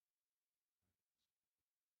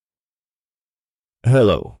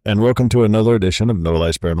Hello, and welcome to another edition of No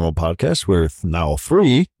Lights Paranormal Podcast, where now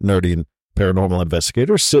 3 nerdy paranormal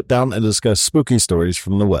investigators sit down and discuss spooky stories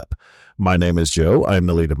from the web. My name is Joe. I am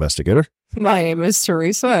the lead investigator. My name is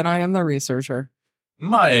Teresa, and I am the researcher.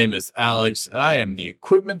 My name is Alex, and I am the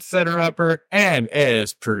equipment setter-upper, and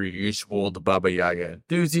as per usual, the Baba Yaga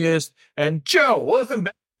enthusiast. And Joe, welcome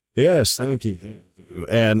back. Yes, thank you.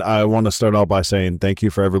 And I want to start out by saying thank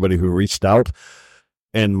you for everybody who reached out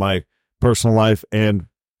in my personal life and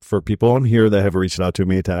for people on here that have reached out to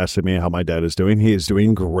me to ask me how my dad is doing. He is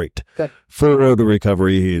doing great. Good. For road to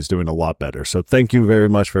recovery, he is doing a lot better. So thank you very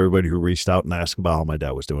much for everybody who reached out and asked about how my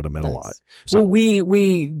dad was doing. It meant a lot. So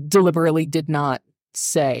we deliberately did not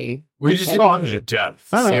say. We just wanted it to.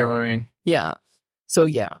 See what I mean? Yeah. So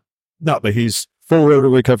yeah. No, but he's full road to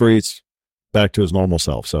recovery. It's back to his normal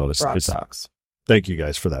self. So it's Sucks. thank you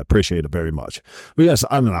guys for that. Appreciate it very much. But yes,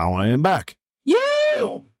 I am back.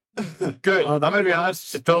 Yeah. Good. I'm going to be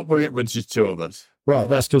honest. It felt weird with just two of us. Well,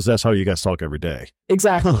 that's because that's how you guys talk every day.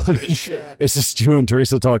 Exactly. It's just you and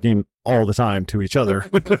Teresa talking all the time to each other.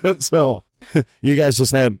 So you guys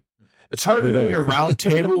just had. It's hard to do a round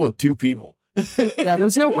table with two people. Yeah,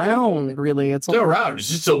 there's no round, really. It's no round. It's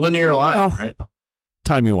just a linear line, right?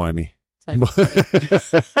 Timey-wimey.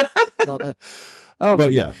 Love it. Oh,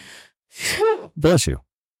 But yeah. Bless you.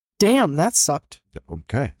 damn, that sucked.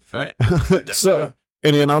 Okay. Right. So,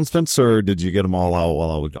 any announcements, or did you get them all out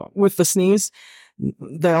while I was gone? With the sneeze,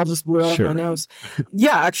 they all just blew out Sure. my nose.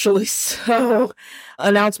 Yeah, actually. So,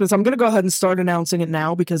 announcements. I'm going to go ahead and start announcing it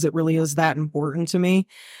now because it really is that important to me.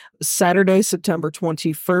 Saturday, September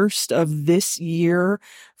 21st of this year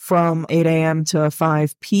from 8 a.m. to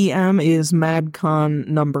 5 p.m. is MadCon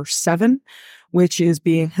number 7, which is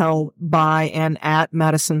being held by and at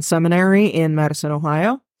Madison Seminary in Madison,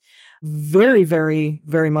 Ohio. Very, very,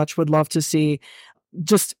 very much would love to see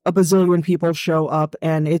just a bazillion people show up,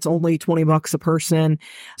 and it's only $20 a person.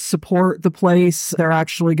 Support the place. They're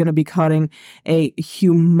actually going to be cutting a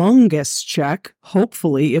humongous check,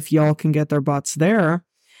 hopefully, if y'all can get their butts there,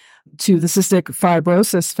 to the Cystic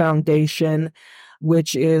Fibrosis Foundation,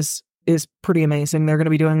 which is pretty amazing. They're going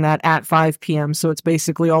to be doing that at 5 p.m. So it's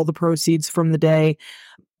basically all the proceeds from the day.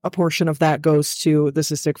 A portion of that goes to the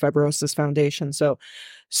Cystic Fibrosis Foundation. So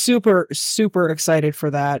super, super excited for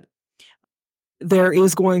that. There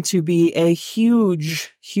is going to be a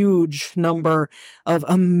huge, huge number of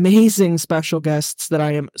amazing special guests that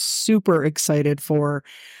I am super excited for.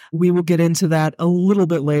 We will get into that a little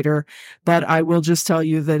bit later, but I will just tell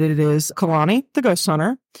you that it is Kalani, the ghost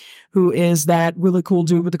hunter, who is that really cool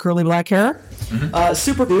dude with the curly black hair. Mm-hmm.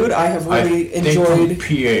 Super dude. I have really enjoyed. PA.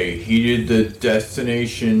 He did the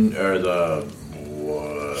destination or the.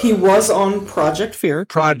 He was on Project Fear.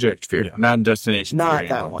 Project Fear, not Destination Not Fear.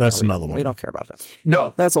 that one. That's No, another one. We don't care about that.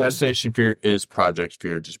 No, That's all. Destination Fear is Project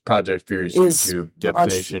Fear. Just Project Fear is YouTube.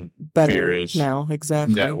 Destination Better Fear is now,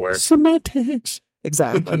 exactly. network. Semantics.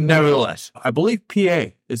 Exactly. Nevertheless, I believe PA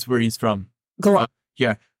is where he's from.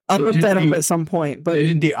 Yeah. I'll look Did that up he- at some point. But They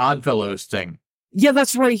did the Oddfellows thing. yeah,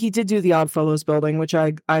 that's right. He did do the Oddfellows building, which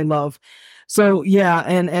I love. So yeah,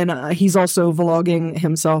 and he's also vlogging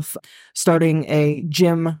himself starting a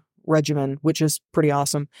gym regimen, which is pretty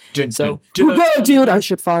awesome. So dude, I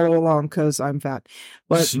should follow along because I'm fat.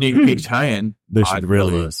 But sneak peek tie-in. They should really.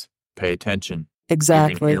 Oddfellows. Pay attention. You're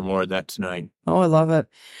exactly. gonna hear more of that tonight. Oh, I love it.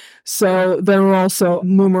 So there are also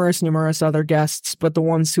numerous other guests, but the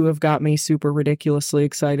ones who have got me super ridiculously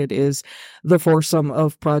excited is the foursome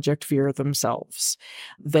of Project Fear themselves.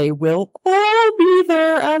 They will all be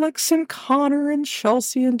there. Alex and Connor and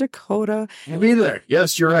Chelsea and Dakota. I'll be there.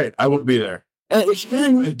 Yes, you're right. I will be there. In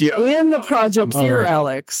the Project Fear, All right.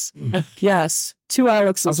 Alex. Yes. 2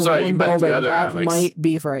 Alexes I'm sorry, in you one meant the building. other That Alex. might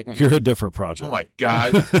be frightening. You're a different project. Oh my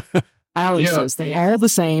God. Alexes, they're all the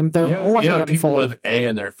same. They're all a people handful. with A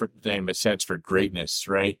in their name, it stands for greatness,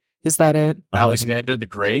 right? Is that it? Alexander the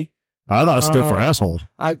Great. I thought it stood for asshole.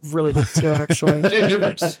 I really did too, actually. Same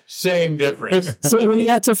difference. Same difference. So we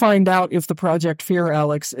had to find out if the Project Fear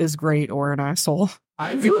Alex is great or an asshole.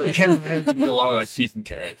 I feel like Ken has a lot of like teeth and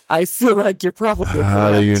carrots. I feel like you're probably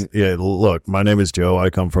How do correct. you, yeah, look, my name is Joe. I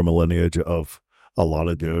come from a lineage of a lot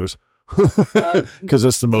of Joes because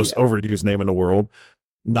it's the most overused name in the world.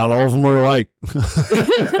 Not all of them are alike.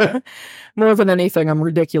 More than anything, I'm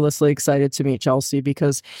ridiculously excited to meet Chelsea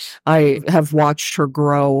because I have watched her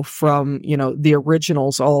grow from, the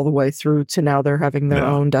originals all the way through to now they're having their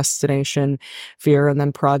own Destination Fear and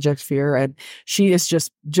then Project Fear. And she is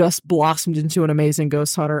just blossomed into an amazing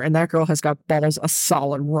ghost hunter. And that girl has got balls a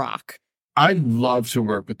solid rock. I'd love to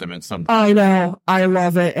work with them in some. I know. I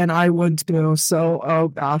love it, and I would too. So, oh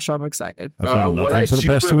gosh, I'm excited. I've done nothing for the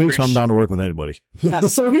past 2 weeks, so I'm down to work with anybody. Yeah,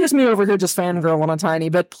 so here's me over here just fangirling on Tiny,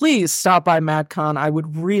 but please stop by MadCon. I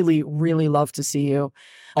would really, really love to see you.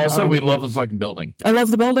 Also, we love the fucking building. I love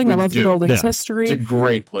the building. I love the building's history. It's a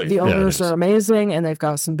great place. The owners are amazing, and they've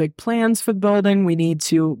got some big plans for the building. We need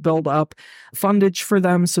to build up fundage for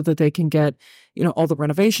them so that they can get, all the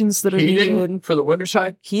renovations that are needed. For the winter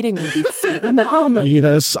side? Heating would be phenomenal.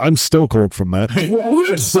 Yes, I'm still cold from that.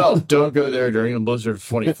 So don't go there during a blizzard of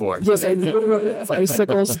 24. Yes, I have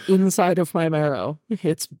icicles inside of my marrow.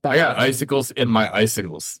 It's bad. I got icicles in my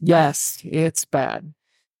icicles. Yes, it's bad.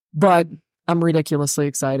 But I'm ridiculously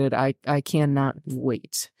excited. I cannot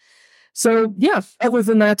wait. So, yeah, other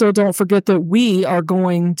than that, though, don't forget that we are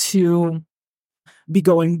going to be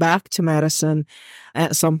going back to Madison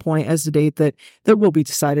at some point as a date that will be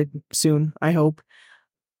decided soon, I hope.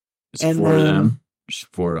 It's and for them. It's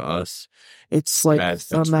for us. It's like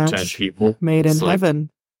a match people. Made in heaven.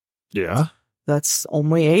 Yeah. That's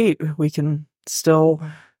only 8. We can still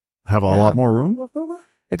have a lot more room.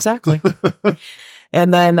 Exactly.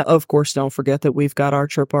 And then, of course, don't forget that we've got our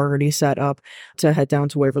trip already set up to head down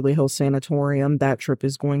to Waverly Hills Sanatorium. That trip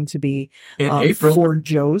is going to be in April for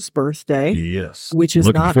Joe's birthday. Yes. Which is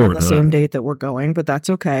not on the same date that we're going, but that's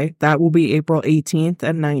okay. That will be April 18th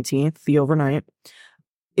and 19th, the overnight.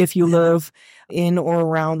 If you live in or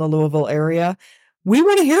around the Louisville area, we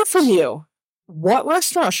want to hear from you. What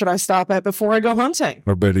restaurant should I stop at before I go hunting?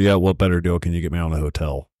 Or better yet, what better deal can you get me on a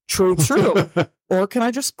hotel? True. Or can I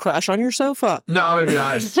just crash on your sofa? No, maybe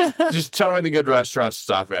not. Just tell me the good restaurants to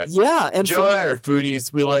stop at. Yeah. And Joe and I are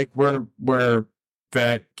foodies. We're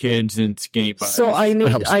fat kids and skinny bodies. So I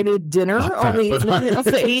need dinner on the evening of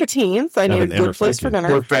the 18th. I need a good place for dinner.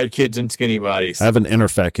 We're fat kids and skinny bodies. I have an inner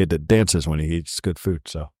fat kid that dances when he eats good food.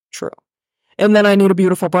 So true. And then I need a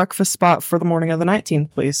beautiful breakfast spot for the morning of the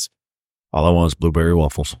 19th, please. All I want is blueberry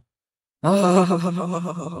waffles.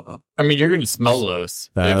 I mean, you're going to smell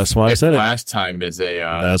those. That's why I said it. Last time is a...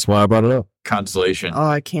 that's why I brought it up. Consolation. Oh,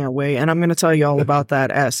 I can't wait. And I'm going to tell you all about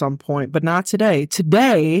that at some point, but not today.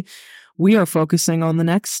 Today, we are focusing on the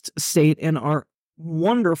next state in our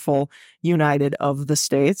wonderful United of the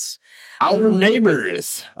States. Our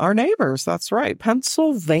neighbors. Our neighbors, that's right.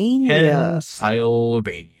 Pennsylvania.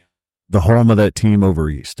 Pennsylvania. The home of that team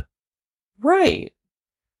over East. Right.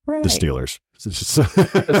 The Steelers.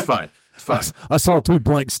 It's fine. It's fine. I saw 2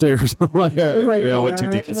 blank stares. I went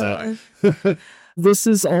too deep inside. This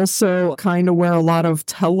is also kind of where a lot of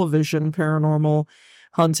television paranormal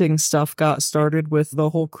hunting stuff got started with the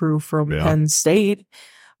whole crew from Penn State.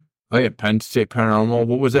 Oh, yeah. Penn State Paranormal.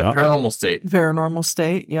 What was that? Yeah. Paranormal State. Paranormal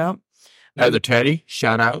State, yep. Heather Teddy,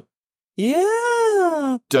 shout out.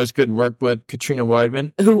 Yeah. Does good work with Katrina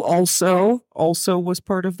Weidman. Who also was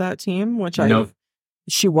part of that team, which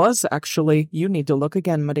she was actually. You need to look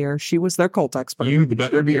again, my dear. She was their cult expert. You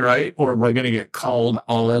better be right, or we're going to get called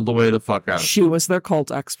all the way the fuck out. She was their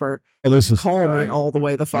cult expert. Hey, listen, calling all the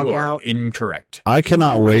way the fuck out. Incorrect. I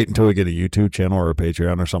cannot wait until we get a YouTube channel or a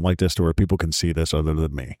Patreon or something like this to where people can see this other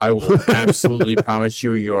than me. I will absolutely promise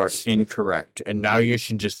you are incorrect. And now you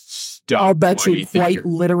should just stop. I'll bet you quite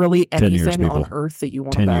literally anything on earth that you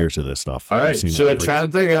want to 10 years of this stuff. All right. So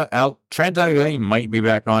the Transatlantic might be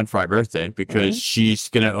back on for my birthday because she's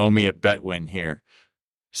going to owe me a bet win here.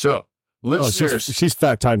 So, listeners. She's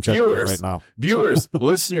fact time checking right now. Viewers,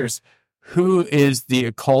 listeners. Who is the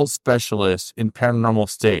occult specialist in Paranormal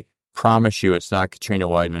State? Promise you it's not Katrina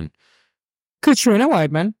Weidman. Katrina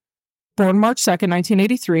Weidman, born March 2nd,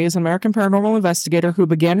 1983, is an American paranormal investigator who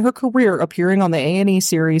began her career appearing on the A&E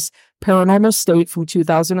series Paranormal State from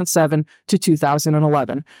 2007 to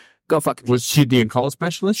 2011. Go fuck it. Was she the occult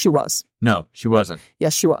specialist? She was. No, she wasn't.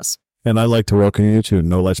 Yes, she was. And I'd like to welcome you to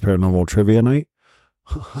No Lights Paranormal Trivia Night.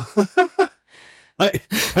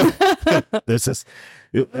 This is...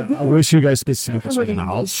 I wish you guys could see this right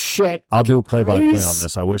now. Shit. I'll do a play-by-play on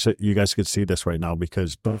this. I wish that you guys could see this right now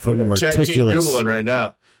because both of them are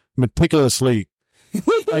meticulously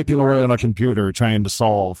typing away on a computer trying to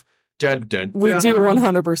solve. We do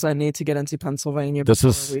 100% need to get into Pennsylvania. This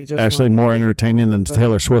is actually more entertaining than the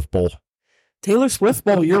Taylor Swift Bowl. Taylor Swift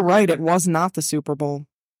Bowl, you're right. It was not the Super Bowl.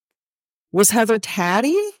 Was Heather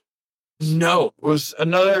Taddy? No, it was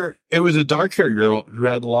a dark-haired girl who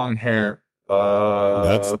had long hair.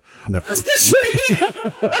 No,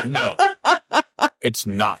 it's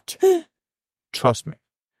not. Trust me.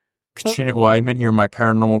 Katrina Weidman, you're my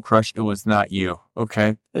paranormal crush. It was not you,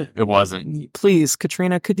 okay? It wasn't. Please,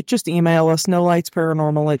 Katrina, could you just email us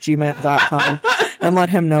nolightsparanormal@gmail.com and let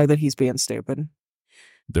him know that he's being stupid.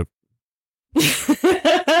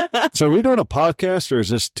 So are we doing a podcast or is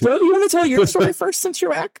this So you want to tell your story first since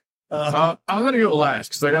you're back? I'm going to go last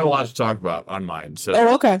because I got a lot to talk about on mine. So.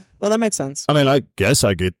 Oh, okay. Well, that makes sense. I mean, I guess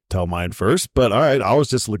I could tell mine first, but all right, I was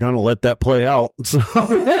just going to let that play out. So.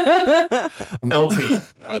 Elfie,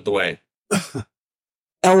 out the way.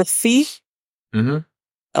 Elfie? Mm-hmm.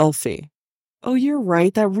 Elfie. Oh, you're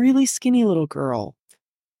right. That really skinny little girl.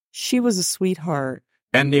 She was a sweetheart.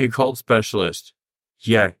 And the occult specialist.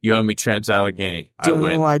 Yeah, you owe me Trans-Allegheny.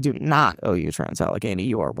 No, I do not owe you Trans-Allegheny.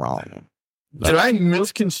 You are wrong. Did I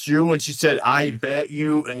misconstrue when she said, I bet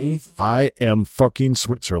you anything? I am fucking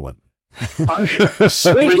Switzerland.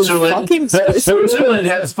 Switzerland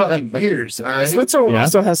has fucking beers, all right? Switzerland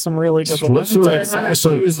also has some really good ones. So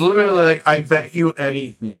it was literally like, I bet you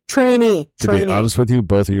anything. Trainee. To be honest with you,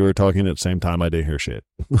 both of you were talking at the same time. I didn't hear shit.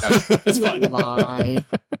 It's fine.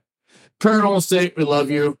 Colonel State, we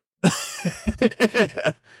love you.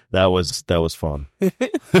 That was fun.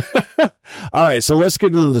 All right, so let's get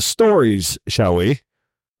into the stories, shall we?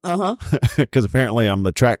 Uh-huh. Because apparently I'm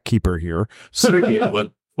the track keeper here.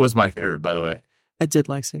 What was my favorite, by the way? I did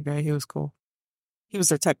like that guy. He was cool. He was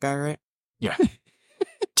their tech guy, right? Yeah.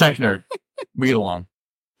 Tech nerd. We get along.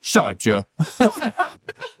 Shut up, Joe.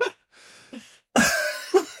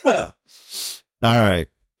 All right.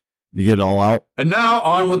 You get it all out? And now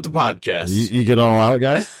on with the podcast. You get it all out,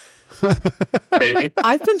 guys? Maybe.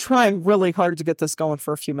 I've been trying really hard to get this going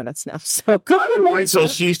for a few minutes now. So good. Wait till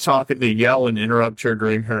she's talking to yell and interrupt her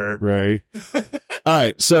during her. Right. All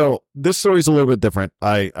right. So this story's a little bit different.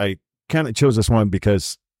 I kind of chose this one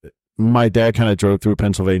because my dad kind of drove through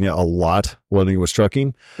Pennsylvania a lot when he was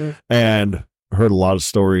trucking and heard a lot of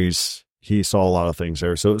stories. He saw a lot of things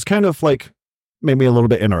there. So it was kind of like made me a little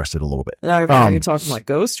bit interested a little bit. Now, are you talking like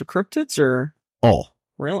ghosts or cryptids or? All.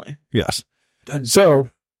 Really? Yes. So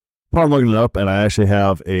upon looking it up, and I actually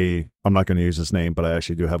have I'm not going to use his name, but I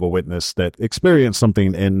actually do have a witness that experienced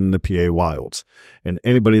something in the PA wilds. And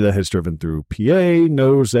anybody that has driven through PA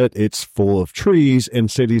knows that it's full of trees and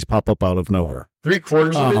cities pop up out of nowhere.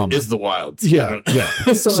 3/4 of it is the wilds. Yeah.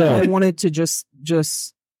 Yeah. So I wanted to just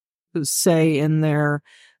say in there,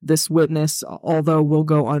 this witness, although will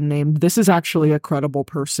go unnamed, this is actually a credible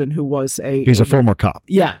person who was he's a former cop.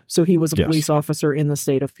 Yeah. So he was a police officer in the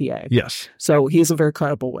state of PA. Yes. So he's a very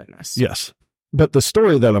credible witness. Yes. But the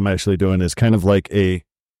story that I'm actually doing is kind of like a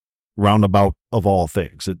roundabout of all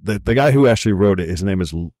things. The guy who actually wrote it, his name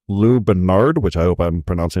is Lou Bernard, which I hope I'm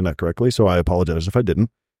pronouncing that correctly. So I apologize if I didn't.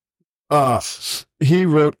 He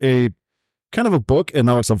wrote a kind of a book, and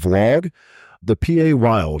now it's a vlog, The PA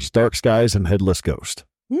Wilds, Dark Skies and Headless Ghost.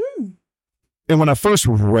 And when I first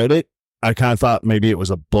read it, I kind of thought maybe it was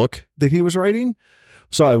a book that he was writing.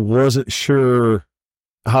 So I wasn't sure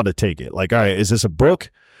how to take it. Like, all right, is this a book?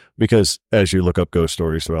 Because as you look up ghost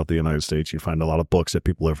stories throughout the United States, you find a lot of books that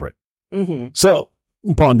people have written. Mm-hmm. So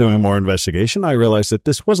upon doing more investigation, I realized that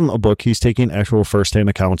this wasn't a book. He's taking actual firsthand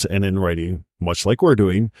accounts and in writing, much like we're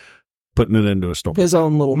doing, putting it into a story. His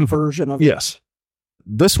own little version of it. Yes.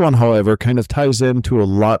 This one, however, kind of ties into a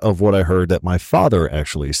lot of what I heard that my father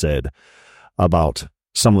actually said about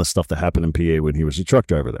some of the stuff that happened in PA when he was a truck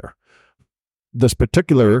driver there. This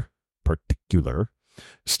particular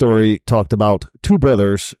story talked about two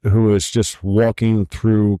brothers who was just walking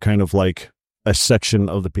through kind of like a section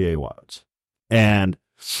of the PA wilds. And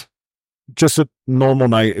just a normal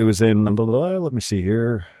night, it was in, let me see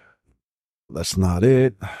here. That's not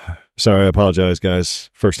it. Sorry, I apologize, guys.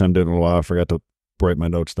 First time doing it in a while. I forgot to write my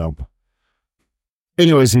notes down.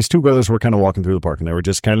 Anyways, these two brothers were kind of walking through the park, and they were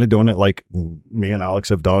just kind of doing it like me and Alex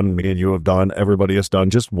have done, me and you have done, everybody has done,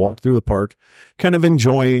 just walk through the park, kind of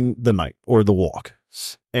enjoying the night or the walk.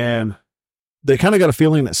 And they kind of got a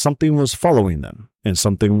feeling that something was following them and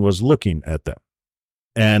something was looking at them.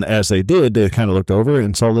 And as they did, they kind of looked over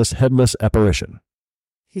and saw this headless apparition.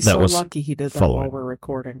 He's so lucky he did that while we're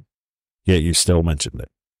recording. Yeah, you still mentioned it.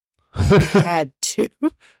 Had to.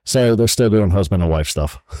 So they're still doing husband and wife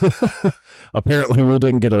stuff. Apparently, we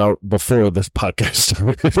didn't get it out before this podcast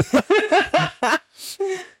started.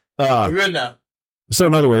 We're good now. So,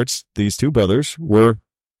 in other words, these two brothers were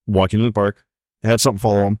walking in the park, had something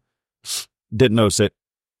follow them, didn't notice it,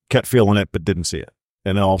 kept feeling it, but didn't see it.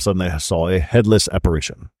 And then all of a sudden, they saw a headless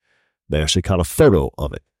apparition. They actually caught a photo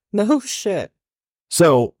of it. No shit.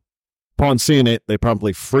 So, upon seeing it, they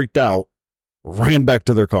promptly freaked out, ran back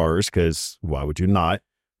to their cars, because why would you not?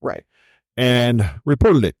 Right. And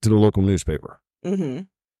reported it to the local newspaper. Mm-hmm.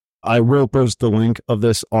 I will post the link of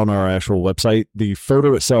this on our actual website. The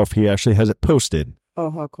photo itself, he actually has it posted. Oh,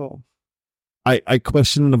 how cool. I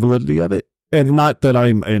question the validity of it. And not that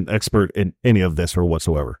I'm an expert in any of this or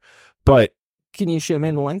whatsoever. But Can you show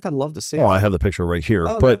me the link? I'd love to see Oh, it. I have the picture right here.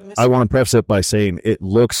 Oh, But nice. I want to preface it by saying it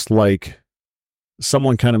looks like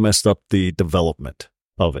someone kind of messed up the development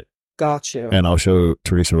of it. Got you. And I'll show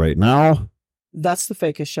Teresa right now. That's the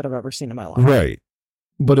fakest shit I've ever seen in my life. Right.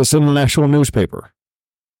 But it's in the national newspaper.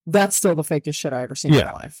 That's still the fakest shit I ever seen in Yeah.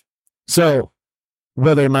 my life. So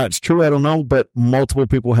whether or not it's true, I don't know. But multiple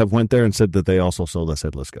people have went there and said that they also saw this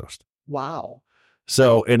headless ghost. Wow.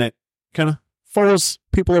 So, and it kind of follows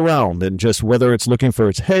people around, and just whether it's looking for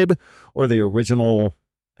its head or the original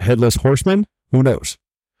headless horseman, who knows?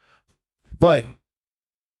 But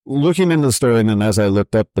looking into the story, and as I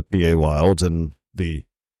looked up the PA Wilds and the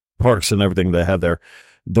parks and everything they have there,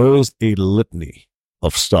 there's a litany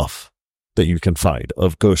of stuff that you can find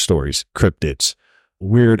of ghost stories, cryptids,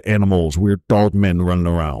 weird animals, weird dog men running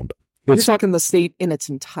around. You're talking the state in its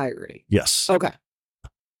entirety. Yes. Okay.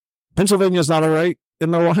 Pennsylvania's not all right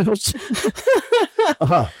in the wilds.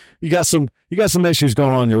 You got some issues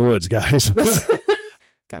going on in your woods, guys.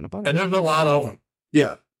 Kind of And there's a lot of them.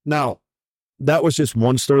 Yeah. Now, that was just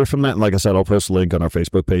one story from that. And like I said, I'll post a link on our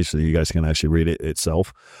Facebook page so you guys can actually read it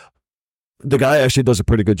itself. The guy actually does a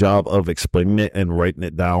pretty good job of explaining it and writing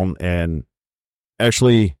it down and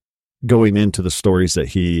actually going into the stories that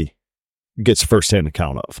he gets firsthand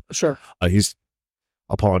account of. Sure. He's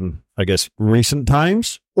upon, I guess, recent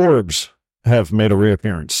times, orbs have made a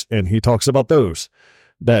reappearance, and he talks about those,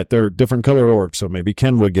 that they're different color orbs. So maybe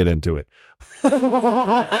Ken would get into it.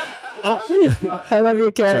 I love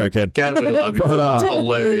you, Ken. Sorry, Ken. God, I love you. It's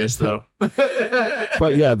hilarious, though.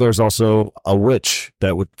 But yeah, there's also a witch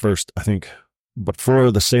that would first, I think,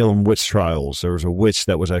 before the Salem witch trials, there was a witch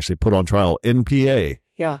that was actually put on trial in PA.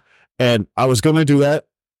 Yeah. And I was going to do that.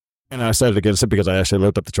 And I decided against it because I actually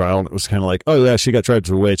looked up the trial and it was kind of like, oh yeah, she got tried as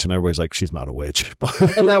a witch. And everybody's like, she's not a witch.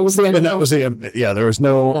 And that was the end. And that was the end. Yeah, there was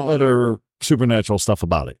no other supernatural stuff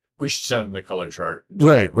about it. We should send the color chart.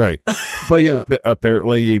 Right. But yeah,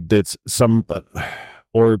 apparently did some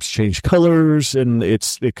orbs change colors, and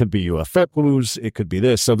it could be UFOs, it could be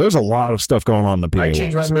this. So there's a lot of stuff going on in the PA. I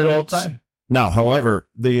change my mood all the time. Now, however,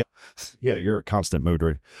 you're a constant mood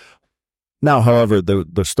ring. Now, however,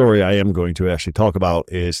 the story I am going to actually talk about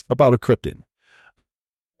is about a cryptid.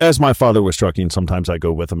 As my father was trucking, sometimes I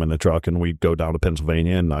go with him in the truck and we go down to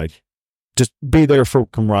Pennsylvania, and I just be there for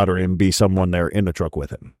camaraderie and be someone there in the truck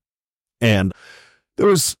with him. And there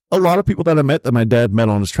was a lot of people that I met that my dad met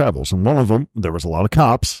on his travels. And one of them, there was a lot of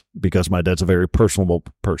cops because my dad's a very personable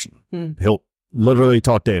person. He'll literally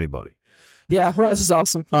talk to anybody. Yeah, this is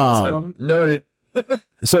awesome. Noted.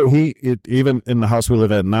 So even in the house we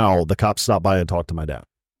live in now, the cops stop by and talk to my dad.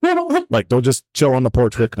 Like, they'll just chill on the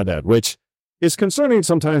porch with my dad, which is concerning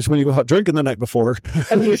sometimes when you go out drinking the night before.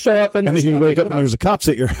 And you show up and then you wake up and there's a cops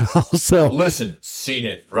at your house. So Listen, seen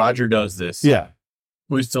it. Roger does this. yeah.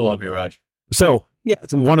 We still love you, Roger. So Yeah.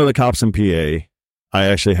 one of the cops in PA, I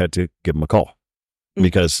actually had to give him a call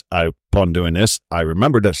because upon doing this, I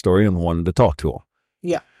remembered that story and wanted to talk to him.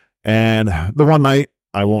 Yeah. And the one night,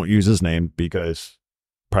 I won't use his name because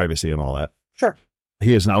privacy and all that. Sure.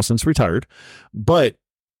 He is now since retired, but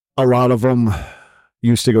a lot of them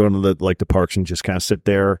used to go into the parks and just kind of sit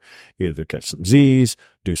there, either catch some Z's,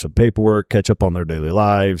 do some paperwork, catch up on their daily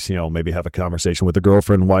lives, maybe have a conversation with a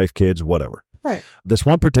girlfriend, wife, kids, whatever. Right. This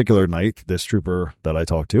one particular night, this trooper that I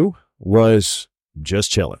talked to was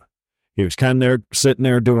just chilling. He was kind of there, sitting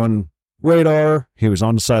there doing radar. He was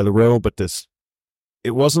on the side of the road, but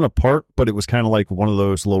it wasn't a park, but it was kind of like one of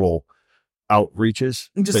those little outreaches.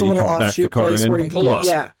 Just that a you little can back the offshoot car place in. where you Pull off.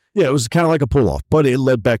 Yeah. Yeah, it was kind of like a pull off, but it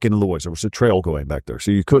led back into the woods. There was a trail going back there,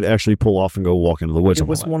 so you could actually pull off and go walk into the woods. It and all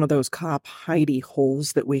was that. one of those cop hidey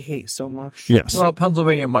holes that we hate so much. Yes. Well,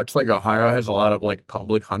 Pennsylvania, much like Ohio, has a lot of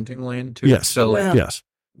public hunting land too. Yes. So Yeah. Yes.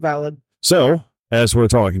 Valid. So as we're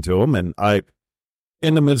talking to him, and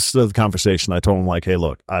in the midst of the conversation, I told him hey,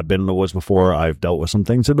 look, I've been in the woods before. I've dealt with some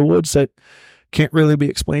things in the woods that can't really be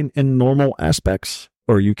explained in normal aspects,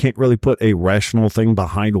 or you can't really put a rational thing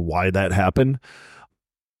behind why that happened.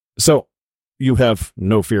 So you have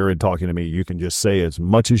no fear in talking to me. You can just say as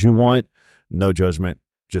much as you want, no judgment,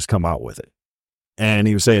 just come out with it. And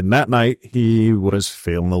he was saying that night he was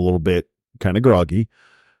feeling a little bit kind of groggy,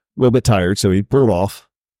 a little bit tired. So he pulled off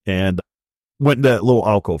and went in that little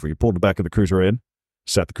alcove. He pulled the back of the cruiser in,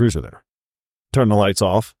 sat the cruiser there, turned the lights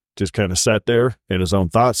off, just kind of sat there in his own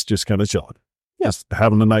thoughts, just kind of chilling. Yes,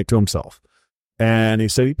 having the night to himself. And he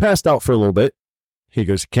said he passed out for a little bit. He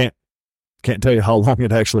goes, can't tell you how long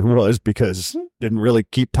it actually was because didn't really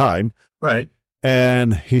keep time. right.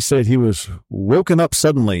 And he said he was woken up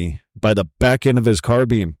suddenly by the back end of his car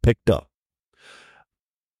being picked up.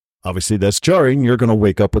 Obviously, that's jarring. You're going to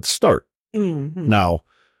wake up with a start. Mm-hmm. Now,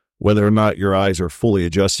 Whether or not your eyes are fully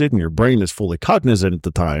adjusted and your brain is fully cognizant at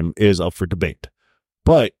the time is up for debate.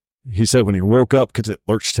 But he said when he woke up, because it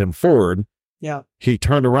lurched him forward, Yeah. he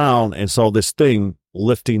turned around and saw this thing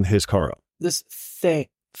lifting his car up. This thing.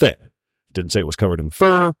 Thing. Didn't say it was covered in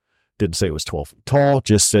fur. Didn't say it was 12 feet tall.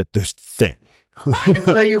 Just said this thing. I can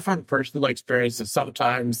tell you from personal experience that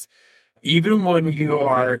sometimes, even when you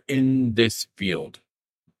are in this field,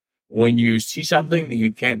 when you see something that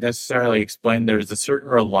you can't necessarily explain, there's a certain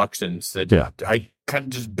reluctance that I kind of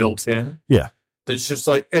just built in. Yeah. That's just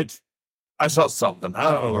like, I saw something.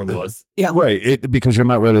 I don't know what it was. Yeah. Right. Because you're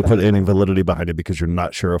not ready to put any validity behind it because you're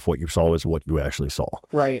not sure if what you saw is what you actually saw.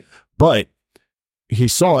 Right. But he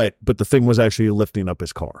saw it, but the thing was actually lifting up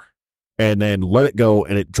his car and then let it go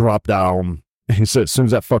and it dropped down. And he said, as soon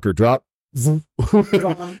as that fucker dropped, as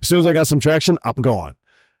soon as I got some traction, I'm gone.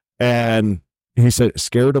 And he said it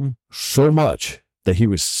scared him so much that he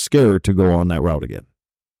was scared to go on that route again.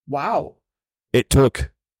 Wow. It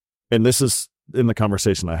took, and this is in the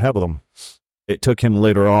conversation I had with him, it took him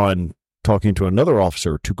later on talking to another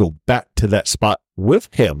officer to go back to that spot with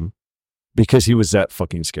him because he was that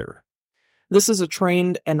fucking scared. This is a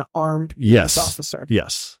trained and armed Yes. police officer.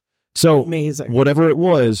 Yes. So Amazing. whatever it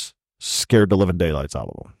was, scared the living daylights out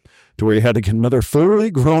of him. To where he had to get another fully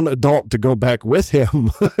grown adult to go back with him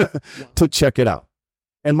to check it out.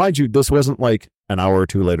 And mind you, this wasn't like an hour or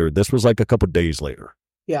two later. This was like a couple days later.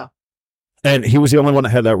 Yeah. And he was the only one that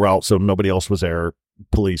had that route, so nobody else was there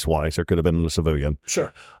police-wise. There could have been a civilian.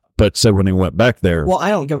 Sure. But so when he went back there... Well, I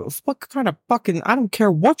don't give a what kind of fucking... I don't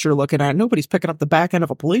care what you're looking at. Nobody's picking up the back end of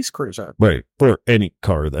a police cruiser. Right. Or any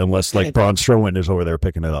car, unless like Braun Strowman is over there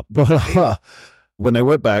picking it up. But when they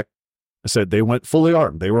went back, I said they went fully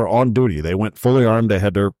armed. They were on duty. They went fully armed. They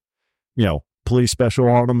had their, police special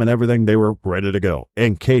on them and everything. They were ready to go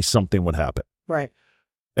in case something would happen. Right.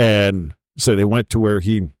 And so they went to where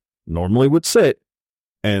he normally would sit.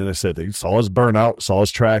 And they said they saw his burnout, saw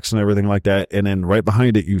his tracks and everything like that. And then right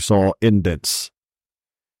behind it, you saw indents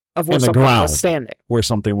Of where in the something ground was standing. where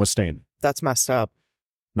something was standing. That's messed up.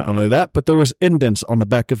 Not only that, but there was indents on the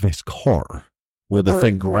back of his car where the Or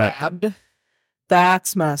thing grabbed.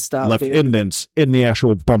 That's messed up. Left dude. indents in the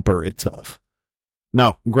actual bumper itself.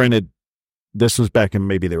 Now, granted, this was back in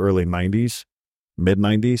maybe the early 90s, mid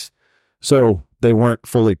 90s. So they weren't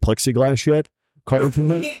fully plexiglass yet.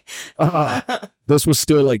 This was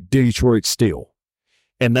still like Detroit steel.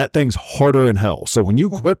 And that thing's harder than hell. So when you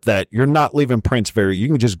grip that, you're not leaving prints you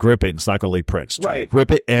can just grip it and it's not going to leave prints. Right.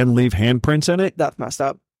 Grip it and leave handprints in it. That's messed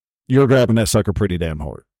up. You're grabbing that sucker pretty damn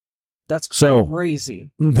hard. That's So-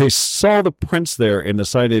 crazy. They saw the prints there and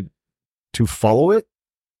decided to follow it.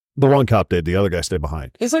 The one cop did. The other guy stayed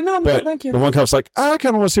behind. He's like, no, But thank you. the one cop's like, I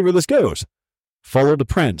kind of want to see where this goes. Followed the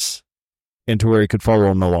prints into where he could follow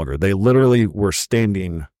them no longer. They literally were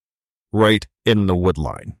standing right in the wood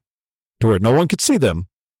line to where no one could see them,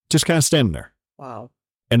 just kind of standing there. Wow.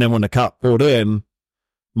 And then when the cop pulled in,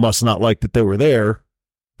 must not like that they were there.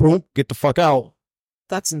 Boom, get the fuck out.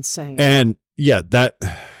 That's insane. And yeah,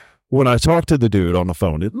 when I talked to the dude on the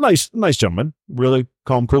phone, nice gentleman, really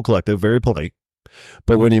calm, cool, collective, very polite.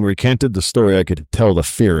 But when he recanted the story, I could tell the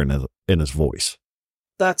fear in his voice.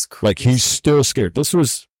 That's crazy. Like he's still scared. This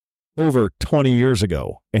was over 20 years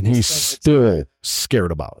ago, and he's still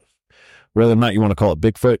scared about it. Whether or not you want to call it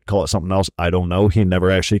Bigfoot, call it something else, I don't know. He never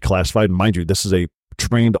actually classified. Mind you, this is a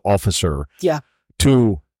trained officer. Yeah.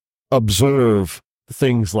 To observe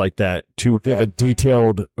things like that, to give a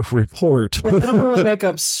detailed report. They don't really make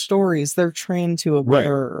up stories. They're trained to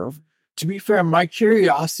observe. To be fair, my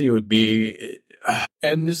curiosity would be,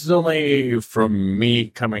 and this is only from me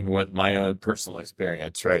coming with my own personal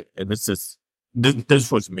experience, right? And this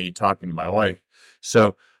was me talking to my wife.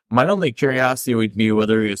 So my only curiosity would be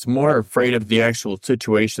whether he was more afraid of the actual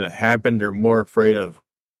situation that happened or more afraid of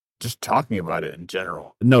just talking about it in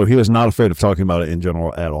general. No, he was not afraid of talking about it in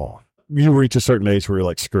general at all. You reach a certain age where you're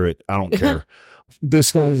like, screw it, I don't care.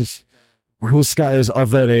 This guy is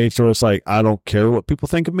of that age where it's like, I don't care what people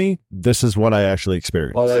think of me. This is what I actually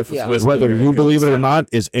experienced. Well, if Yeah. Whether you believe it or not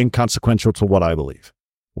is inconsequential to what I believe.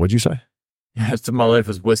 What'd you say? Yeah, so my life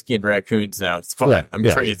is whiskey and raccoons now. It's fun. Yeah, I'm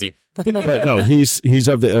yeah. crazy. But no, he's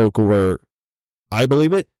of the ilk where I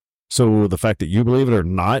believe it. So the fact that you believe it or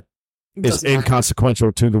not is Doesn't matter.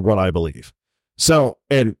 inconsequential to what I believe. So,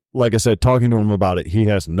 and like I said, talking to him about it, he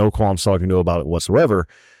has no qualms talking to about it whatsoever,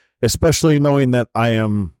 especially knowing that I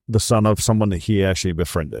am the son of someone that he actually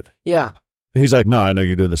befriended. Yeah. He's like, no, I know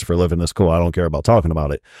you do this for a living. That's cool. I don't care about talking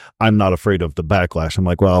about it. I'm not afraid of the backlash. I'm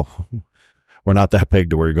like, well, we're not that big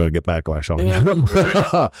to where you're going to get backlash on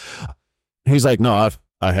you. He's like, no,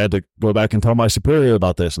 I had to go back and tell my superior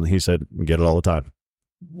about this. And he said, we get it all the time.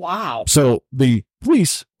 Wow. So the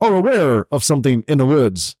police are aware of something in the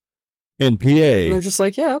woods in PA. And they're just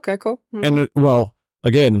like, yeah, okay, cool. And well,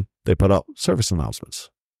 again, they put out service announcements.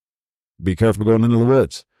 Be careful going into the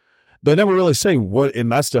woods. They never really say what,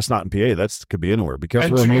 and that's just not in PA. That could be anywhere. Be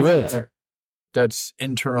careful in the woods. That's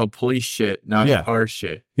internal police shit, not our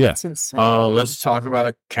shit. Yeah. That's insane. Let's talk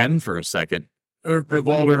about Ken for a second.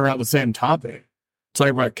 Revolving around the same topic. Let's talk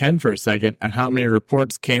about Ken for a second and how many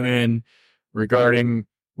reports came in regarding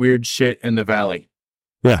weird shit in the valley.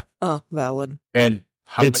 Yeah. Oh, valid. And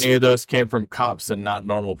how many of those came from cops and not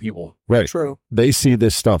normal people? Right. True. They see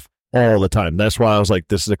this stuff all the time. That's why I was like,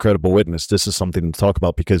 this is a credible witness. This is something to talk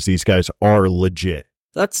about because these guys are legit.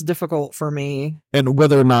 That's difficult for me. And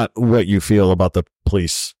whether or not what you feel about the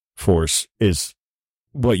police force is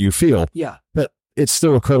what you feel, Yeah. but it's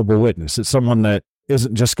still a credible witness. It's someone that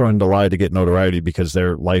isn't just going to lie to get notoriety because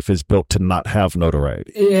their life is built to not have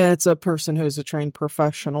notoriety. Yeah, it's a person who's a trained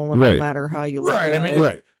professional, and Right. no matter how you look Right. at I it.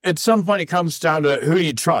 mean, at some point, it comes down to who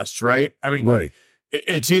you trust, right? I mean, Right.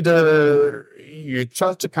 it's either you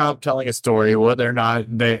trust a cop telling a story, whether or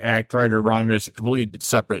not they act right or wrong is a completely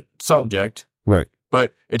separate subject. Right.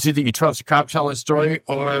 But it's either you trust a cop telling a story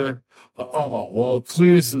or, oh, well,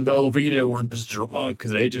 please and Velveeta were just drunk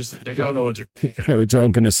because they don't know what they're They were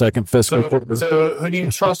drunk in the second fiscal So quarter. who do you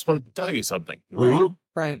trust when they tell you something?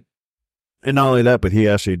 Right. And not only that, but he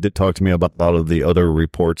actually did talk to me about a lot of the other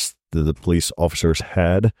reports that the police officers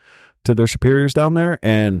had to their superiors down there.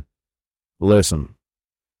 And listen,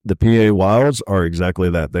 the PA wilds are exactly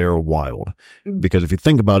that. They are wild. Because if you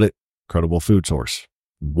think about it, credible food source,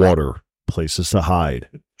 water, places to hide.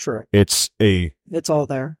 True. It's a, It's all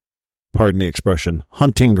there. pardon the expression,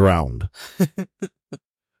 hunting ground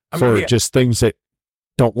for just things that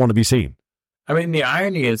don't want to be seen. I mean, the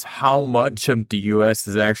irony is how much of the U.S.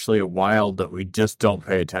 is actually wild that we just don't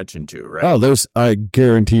pay attention to, right? Oh, those, I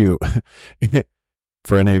guarantee you,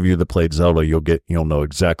 for any of you that played Zelda, you'll know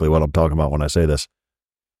exactly what I'm talking about when I say this.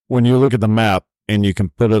 When you look at the map and you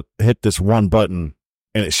can hit this one button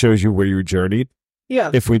and it shows you where you journeyed.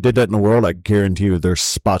 Yeah. If we did that in the world, I guarantee you there's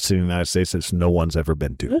spots in the United States that no one's ever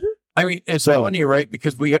been to. I mean, it's funny, right?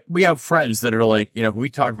 Because we have friends that are like, we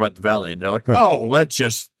talk about the valley and they're like, oh, that's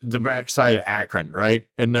just the backside of Akron, right?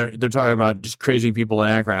 And they're talking about just crazy people in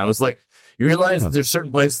Akron. I was like, you realize that there's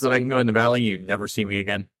certain places that I can go in the valley, you never see me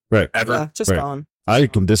again. Right. Ever. Yeah, just Right. gone. I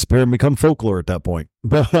can disappear and become folklore at that point.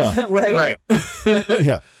 Right.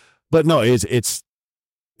 Yeah. But no, it's,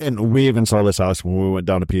 and we even saw this house when we went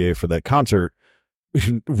down to PA for that concert.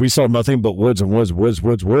 We saw nothing but woods and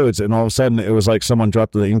woods. And all of a sudden it was like someone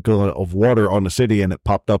dropped the inkling of water on the city and it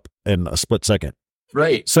popped up in a split second.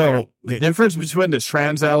 Right. So The difference between the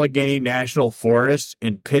Trans-Allegheny National Forest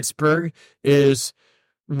in Pittsburgh is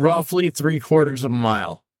roughly 3/4 of a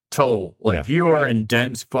mile total. Like you are in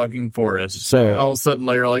dense fucking forest. So All of a sudden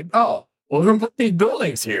you're like, oh, well, who put these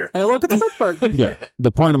buildings here? Hey, look at the Pittsburgh. yeah,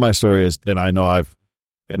 the point of my story is, and I know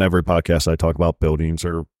in every podcast I talk about buildings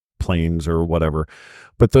or planes or whatever,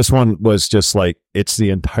 but this one was just like, it's the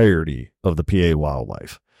entirety of the PA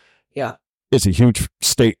wildlife. Yeah. It's a huge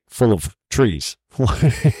state full of trees.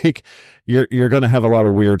 Like you're going to have a lot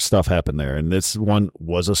of weird stuff happen there. And this one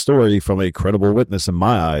was a story from a credible witness in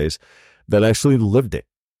my eyes that actually lived it.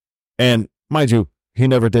 And mind you, he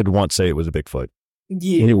never did once say it was a Bigfoot.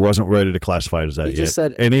 Yeah. He wasn't ready to classify it as that He yet. just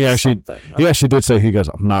said And he actually did say, he goes,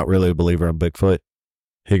 I'm not really a believer in Bigfoot.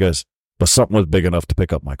 He goes, but something was big enough to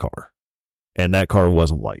pick up my car. And that car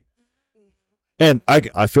wasn't light. And I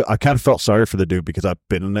kind of felt sorry for the dude because I've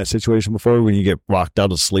been in that situation before when you get rocked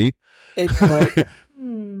out of sleep. It's like,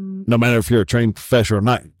 No matter if you're a trained professional or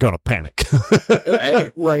not, you're going to panic.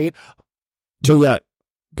 right. So that,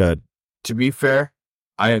 good. To be fair,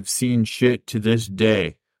 I have seen shit to this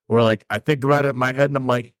day where, like, I think about it in my head and I'm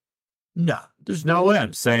like, no, there's no way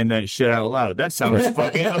I'm saying that shit out loud. That sounds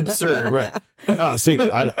fucking absurd. Right. See,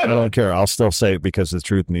 I don't care. I'll still say it because the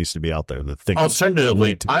truth needs to be out there. The thing.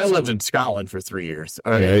 Alternatively, I lived in Scotland for 3 years.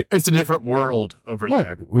 All right? Right. It's a different world over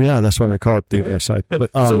there. Well, yeah, that's why they call it the other side.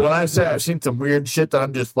 But, So when I say I've seen some weird shit that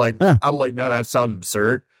I'm just like, Yeah. I'm like, no, that sounds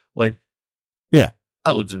absurd. Like, Yeah.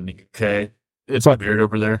 I lived in the UK. It's But- weird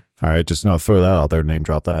over there. all right, just no, throw that out there, name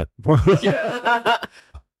drop that. Yeah.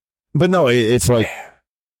 But no, it's like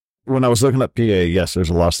when I was looking at PA, yes, there's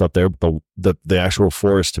a lot of stuff there, but the actual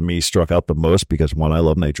forest to me struck out the most because one, I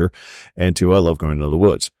love nature, and two, I love going into the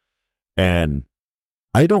woods. And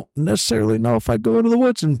I don't necessarily know if I'd go into the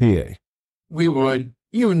woods in PA. We would.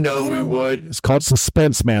 You know we would. It's called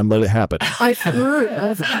suspense, man. Let it happen. I've heard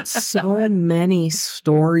of so many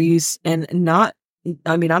stories, and not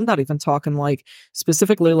I mean, I'm not even talking like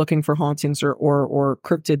specifically looking for hauntings or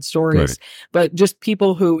cryptid stories, but just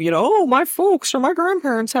people who, oh, my folks or my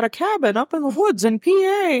grandparents had a cabin up in the woods in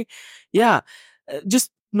PA. Yeah.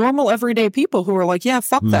 Just normal everyday people who are like, yeah,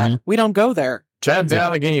 fuck that. We don't go there.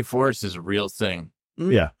 Trans-Allegheny Forest is a real thing.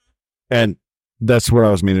 Yeah. And that's where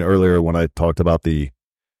I was meaning earlier when I talked about the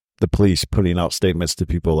police putting out statements to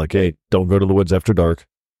people like, hey, don't go to the woods after dark.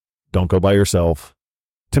 Don't go by yourself.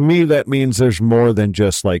 To me, that means there's more than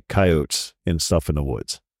just like coyotes and stuff in the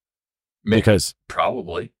woods. Because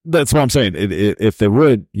probably that's what I'm saying. If they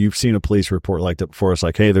would, you've seen a police report like that before. It's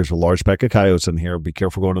like, hey, there's a large pack of coyotes in here. Be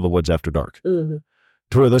careful going to the woods after dark. To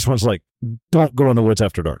where this one's like, don't go in the woods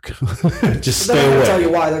after dark. Just stay away. They don't tell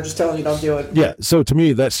you why. They're just telling you don't do it. Yeah. So to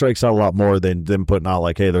me, that strikes out a lot more than them putting out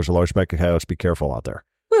like, hey, there's a large pack of coyotes. Be careful out there.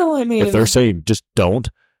 Well, I mean, if they're saying just don't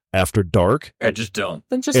after dark, I just don't.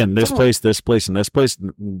 Then just in this place, this place, and this place.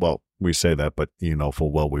 Well, we say that, but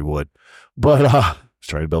full well we would. But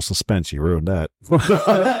trying to build suspense, you ruined that.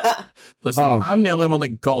 Listen, I'm the only one that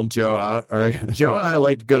can call Joe out. All right, Joe and I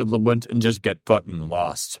like to go to the woods and just get fucking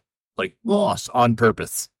lost, like lost on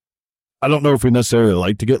purpose. I don't know if we necessarily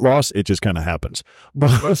like to get lost. It just kind of happens.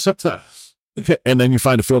 And then you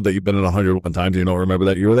find a field that you've been in 101 times. You don't remember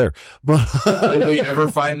that you were there. Will you ever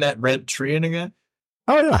find that red tree in again?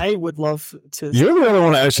 Oh, yeah. I would love to. You're the only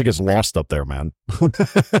one that actually gets lost up there, man.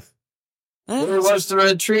 Where was the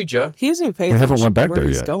red tree, Joe? He hasn't even paid We haven't went back where there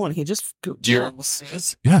he's yet. going. He just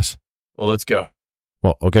Yes. Well, let's go.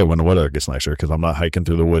 Well, okay, when the weather gets nicer, because I'm not hiking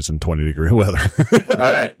through the woods in 20-degree weather.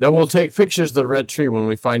 All right. Then we'll take pictures of the red tree when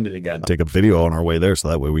we find it again. Take a video on our way there so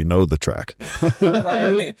that way we know the track.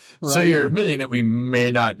 So you're admitting that we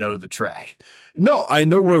may not know the track. No, I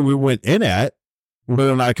know where we went in at.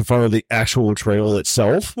 Whether or not I can follow the actual trail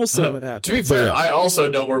itself. We'll see what happens. To be fair, I also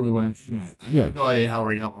know where we went. Yeah. No idea how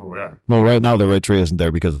we got where we are. Well, right now the red tree isn't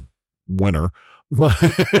there because of winter. we'll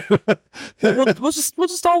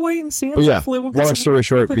just all wait and see. But yeah, Hopefully we'll get long some story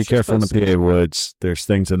short, be pictures careful in the posted. PA woods. There's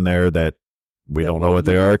things in there that we don't know what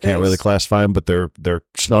they are. Can't really classify them, but they're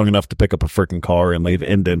strong enough to pick up a freaking car and leave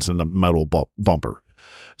indents in the metal bumper.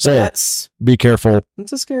 So That's be careful.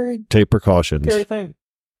 it's a scary Take precautions thing.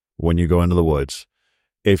 when you go into the woods.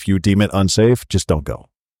 If you deem it unsafe, just don't go.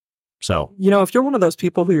 So, If you're one of those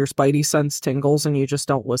people who your spidey sense tingles and you just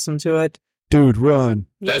don't listen to it, dude, run.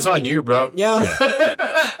 That's on you, bro. yeah.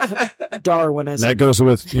 Darwinism. That goes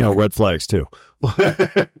with, red flags too.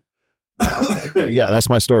 Yeah, that's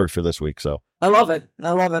my story for this week. So I love it.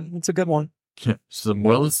 It's a good one. So the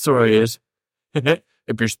moral of the story is, if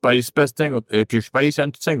your spidey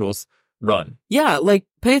sense tingles, run. Yeah, like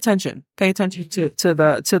pay attention. Pay attention to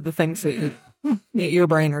the things that your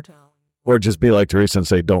brain are telling. or just be like Teresa and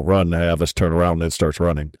say, don't run, and have us turn around and it starts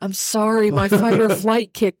running. I'm sorry, my fight or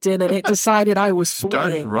flight kicked in and it decided I was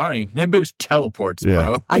Started fleeing. running. That bitch teleports, Yeah.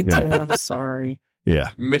 bro. I did. I'm sorry.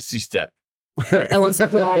 Yeah. Misty step. Ellen's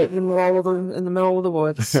in the middle of the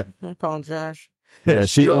woods. I apologize. Yeah,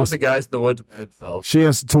 she the guys in the woods by itself. She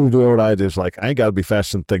instituted what I do. Is like, I ain't got to be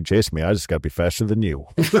faster than the thing chasing me. I just got to be faster than you.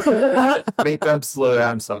 Make them slow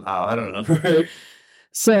down somehow. I don't know.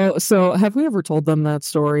 So have we ever told them that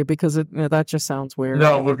story? Because that just sounds weird.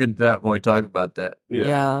 No, we'll get to that when we talk about that.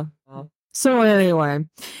 Yeah. So anyway, I'm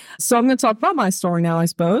going to talk about my story now, I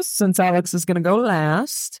suppose, since Alex is going to go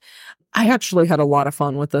last. I actually had a lot of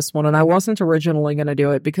fun with this one, and I wasn't originally going to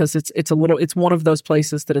do it because it's one of those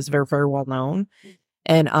places that is very, very well known,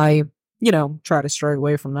 and I, try to stray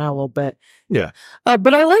away from that a little bit. Yeah.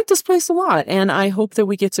 But I like this place a lot, and I hope that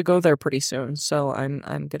we get to go there pretty soon. So I'm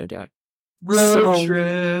going to do it. Road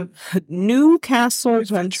trip. Newcastle,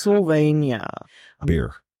 Pennsylvania.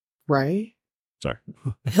 Beer. Right? Sorry.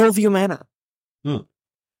 Hillview Manor.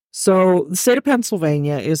 So the state of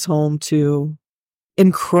Pennsylvania is home to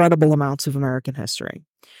incredible amounts of American history.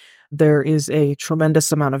 There is a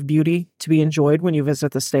tremendous amount of beauty to be enjoyed when you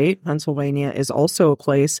visit the state. Pennsylvania is also a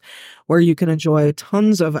place where you can enjoy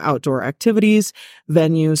tons of outdoor activities,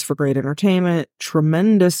 venues for great entertainment,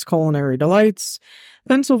 tremendous culinary delights.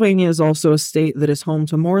 Pennsylvania is also a state that is home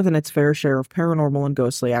to more than its fair share of paranormal and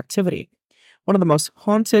ghostly activity. One of the most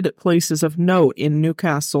haunted places of note in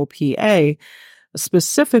Newcastle, PA,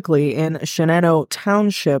 specifically in Shenandoah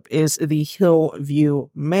Township, is the Hillview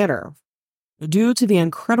Manor. Due to the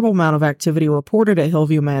incredible amount of activity reported at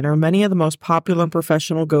Hillview Manor, many of the most popular and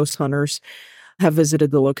professional ghost hunters have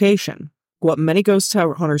visited the location. What many ghost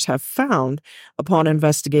hunters have found upon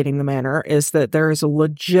investigating the manor is that there is a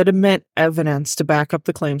legitimate evidence to back up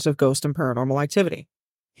the claims of ghost and paranormal activity.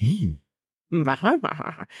 And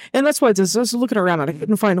that's why I was looking around and I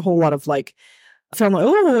couldn't find a whole lot of found like,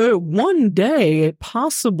 oh, one day,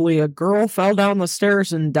 possibly a girl fell down the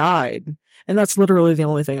stairs and died. And that's literally the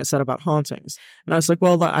only thing it said about hauntings. And I was like,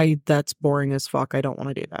 well, that's boring as fuck. I don't want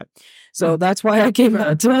to do that. So that's why I came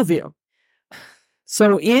out to Hillview.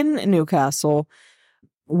 So in Newcastle,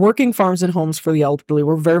 working farms and homes for the elderly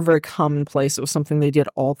were very, very commonplace. It was something they did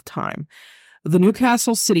all the time. The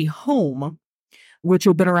Newcastle City Home, which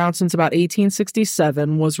had been around since about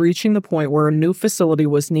 1867, was reaching the point where a new facility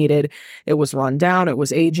was needed. It was run down, it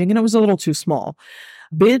was aging, and it was a little too small.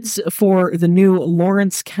 Bids for the new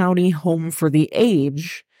Lawrence County Home for the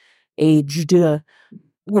Aged,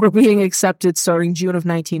 were being accepted starting June of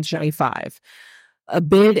 1975. A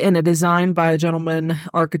bid and a design by a gentleman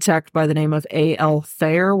architect by the name of A.L.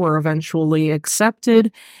 Thayer were eventually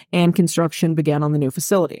accepted, and construction began on the new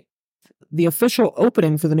facility. The official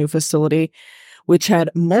opening for the new facility, which had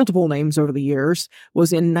multiple names over the years,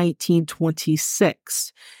 was in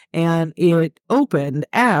 1926, and it opened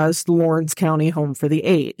as the Lawrence County Home for the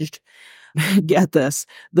Aged. Get this,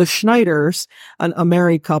 the Schneiders, a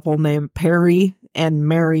married couple named Perry and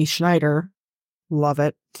Mary Schneider, love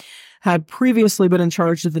it, had previously been in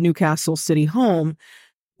charge of the Newcastle City Home.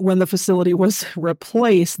 When the facility was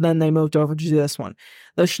replaced, then they moved over to this one.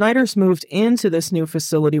 The Schneiders moved into this new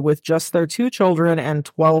facility with just their 2 children and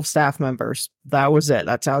 12 staff members. That was it.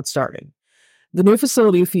 That's how it started. The new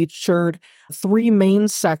facility featured 3 main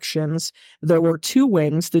sections. There were 2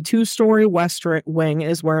 wings. The 2-story west wing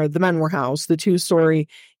is where the men were housed. The 2-story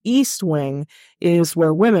east wing is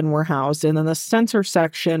where women were housed. And then the center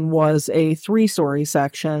section was a 3-story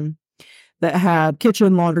section that had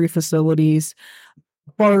kitchen, laundry facilities,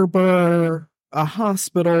 barber, a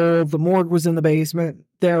hospital, the morgue was in the basement.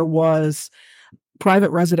 There was private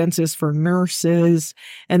residences for nurses,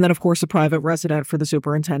 and then, of course, a private residence for the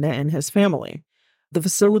superintendent and his family. The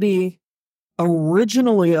facility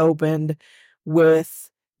originally opened with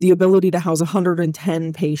the ability to house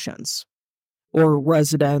 110 patients or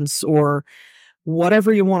residents or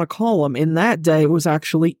whatever you want to call them. In that day, it was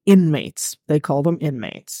actually inmates. They called them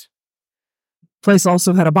inmates. Place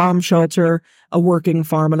also had a bomb shelter, a working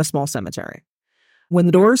farm, and a small cemetery. When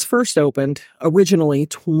the doors first opened, originally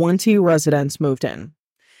 20 residents moved in.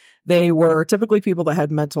 They were typically people that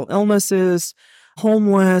had mental illnesses,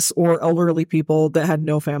 homeless, or elderly people that had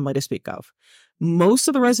no family to speak of. Most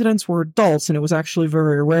of the residents were adults, and it was actually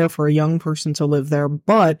very rare for a young person to live there,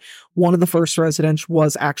 but one of the first residents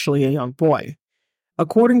was actually a young boy.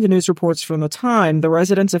 According to news reports from the time, the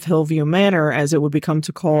residents of Hillview Manor, as it would become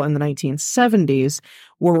to call in the 1970s,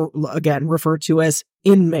 were, again, referred to as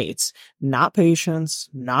inmates, not patients,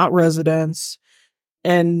 not residents.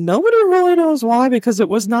 And nobody really knows why, because it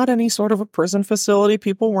was not any sort of a prison facility.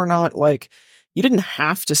 People were not like, you didn't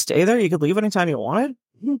have to stay there. You could leave anytime you wanted.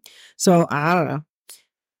 So, I don't know.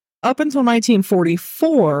 Up until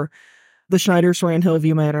 1944, the Schneiders ran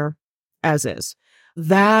Hillview Manor as is.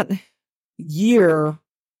 That year,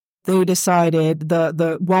 they decided,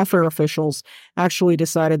 the welfare officials actually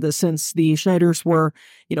decided that since the Schneiders were,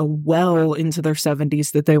 well into their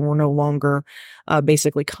 70s, that they were no longer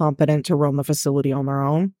basically competent to run the facility on their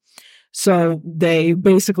own. So they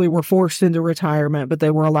basically were forced into retirement, but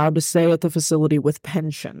they were allowed to stay at the facility with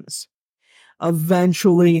pensions.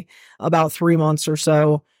 Eventually, about 3 months or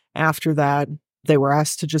so after that, they were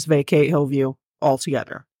asked to just vacate Hillview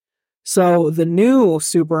altogether. So the new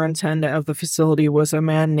superintendent of the facility was a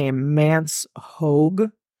man named Mance Hogue.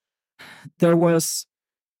 There was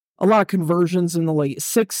a lot of conversions in the late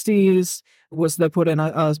 60s. They put in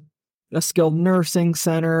a skilled nursing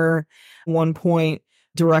center. At one point,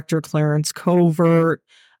 Director Clarence Covert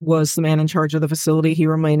was the man in charge of the facility. He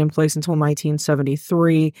remained in place until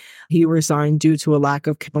 1973. He resigned due to a lack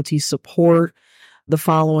of county support. The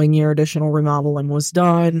following year, additional remodeling was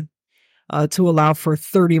done to allow for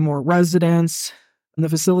 30 more residents. And the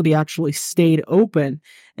facility actually stayed open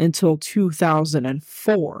until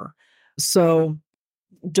 2004. So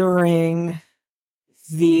during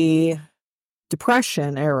the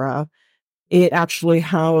Depression era, it actually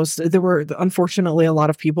housed, there were unfortunately a lot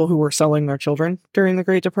of people who were selling their children during the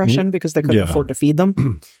Great Depression because they couldn't afford to feed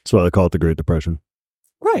them. That's why they call it the Great Depression.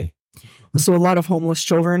 Right. So a lot of homeless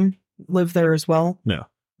children lived there as well. Yeah.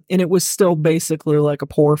 And it was still basically like a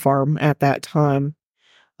poor farm at that time.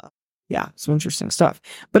 Some interesting stuff.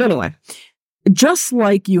 But anyway, just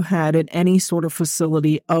like you had in any sort of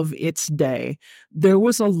facility of its day, there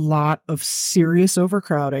was a lot of serious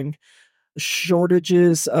overcrowding,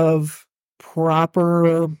 shortages of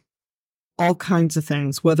proper, all kinds of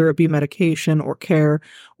things, whether it be medication or care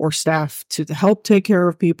or staff to help take care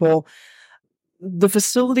of people. The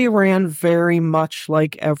facility ran very much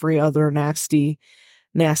like every other nasty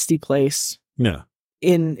place Yeah.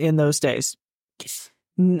 in those days.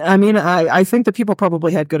 I mean, I think that people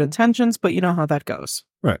probably had good intentions, but you know how that goes.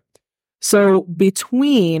 Right. So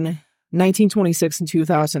between 1926 and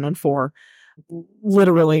 2004,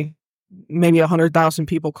 literally maybe 100,000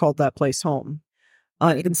 people called that place home.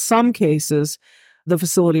 In some cases, the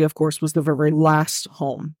facility, of course, was the very last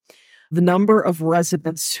home. The number of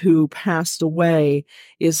residents who passed away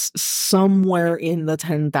is somewhere in the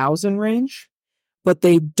 10,000 range, but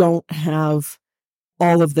they don't have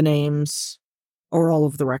all of the names or all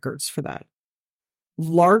of the records for that.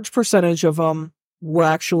 Large percentage of them were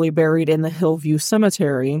actually buried in the Hillview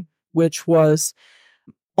Cemetery, which was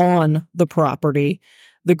on the property.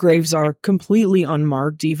 The graves are completely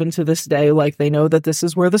unmarked even to this day. Like, they know that this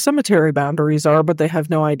is where the cemetery boundaries are, but they have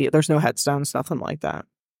no idea. There's no headstones, nothing like that.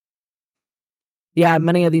 Yeah,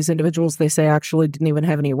 many of these individuals, they say, actually didn't even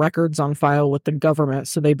have any records on file with the government,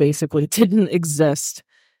 so they basically didn't exist.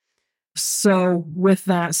 So, with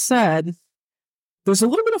that said, there's a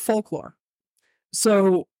little bit of folklore.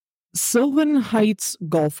 So, Sylvan Heights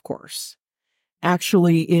Golf Course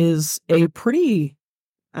actually is a pretty,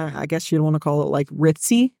 I guess you'd want to call it like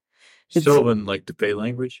ritzy. Sylvan, like the Bay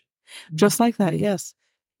language? Just like that, yes.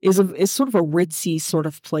 Is sort of a ritzy sort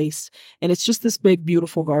of place. And it's just this big,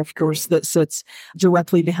 beautiful golf course that sits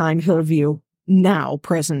directly behind Hillview now,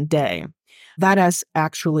 present day. That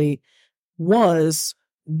actually was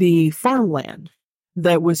the farmland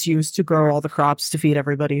that was used to grow all the crops to feed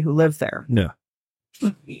everybody who lived there. Yeah.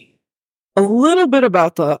 A little bit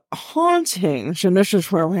about the hauntings, and this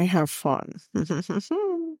is where we have fun.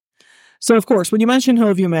 So, of course, when you mention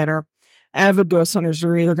Hillview Manor, avid ghost hunters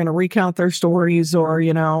are either going to recount their stories or,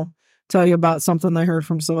 tell you about something they heard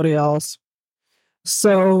from somebody else.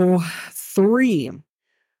 So, 3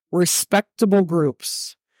 respectable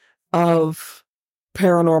groups of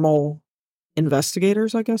paranormal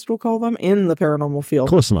investigators, I guess we'll call them, in the paranormal field.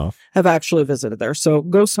 Close enough. Have actually visited there. So,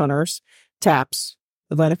 Ghost Hunters, TAPS,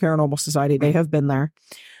 Atlantic Paranormal Society, they have been there.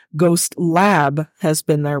 Ghost Lab has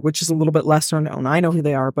been there, which is a little bit lesser known. I know who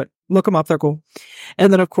they are, but look them up. They're cool.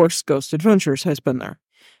 And then, of course, Ghost Adventures has been there.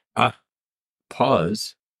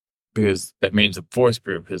 Pause, because that means a 4th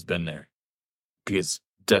group has been there. Because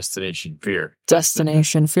Destination Fear.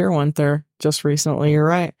 Destination Fear went there just recently. You're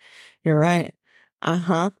right.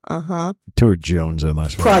 Toured Jones in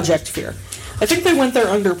last Project Fear. I think they went there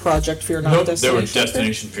under Project Fear, not Nope, they were Destination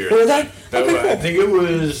Destination Fear. Were they? Okay, cool. I think it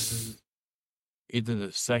was either the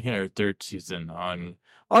 2nd or 3rd season on...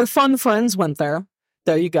 Our fun friends went there.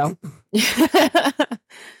 There you go.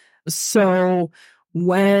 So,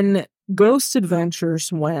 when Ghost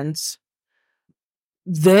Adventures went,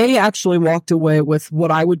 they actually walked away with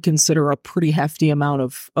what I would consider a pretty hefty amount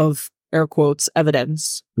of air quotes,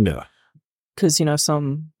 evidence. Yeah. Because,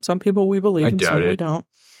 some people we believe and some we don't.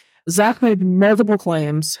 Zach made multiple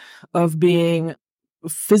claims of being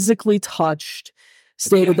physically touched,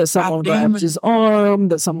 stated that someone grabbed his arm,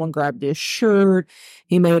 that someone grabbed his shirt.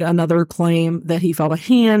 He made another claim that he felt a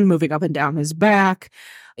hand moving up and down his back.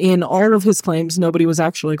 In all of his claims, nobody was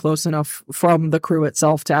actually close enough from the crew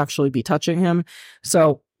itself to actually be touching him.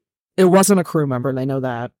 So it wasn't a crew member. They know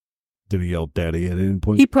that. Did he yell daddy at any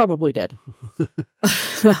point? He probably did.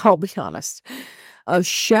 I'll be honest. A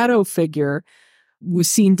shadow figure was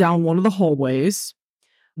seen down one of the hallways.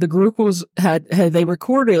 The group had they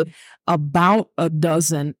recorded about a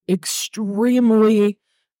dozen extremely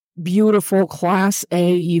beautiful Class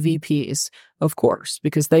A EVPs, of course,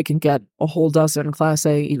 because they can get a whole dozen Class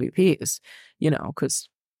A EVPs, because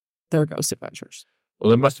they're Ghost Adventures.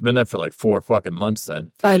 Well, they must have been there for like 4 fucking months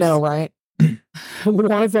then. I know, right?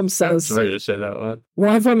 One of them says... Sorry to say that loud.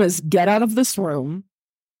 One of them is, get out of this room.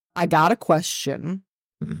 I got a question.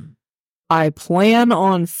 I plan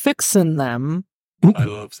on fixing them. I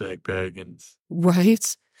love Zach Baggins.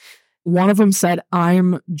 Right? One of them said,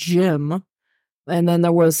 I'm Jim. And then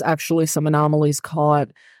there was actually some anomalies caught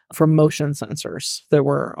from motion sensors that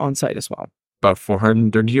were on site as well. About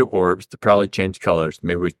 430 orbs to probably change colors.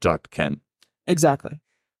 Maybe we talk to Ken. Exactly.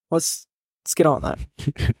 Let's get on that.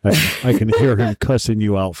 I can hear him cussing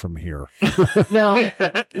you out from here. Now,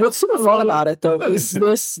 what's sort of fun about it though is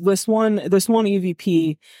this one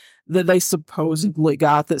EVP that they supposedly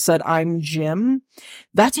got that said, I'm Jim.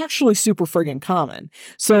 That's actually super friggin' common.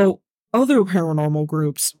 So other paranormal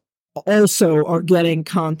groups also are getting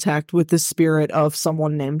contact with the spirit of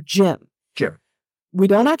someone named Jim. Jim. We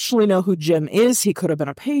don't actually know who Jim is. He could have been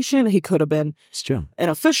a patient. He could have been an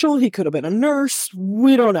official. He could have been a nurse.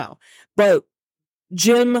 We don't know. But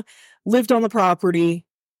Jim lived on the property.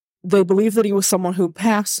 They believe that he was someone who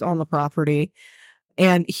passed on the property.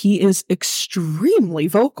 And he is extremely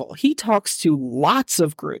vocal. He talks to lots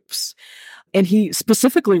of groups. And he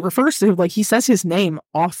specifically refers to him, like he says his name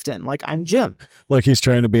often, like I'm Jim. Like he's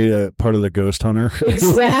trying to be a part of the ghost hunter.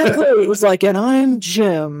 Exactly. It was like, and I'm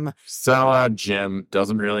Jim. So Jim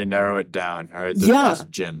doesn't really narrow it down. All right, Yeah.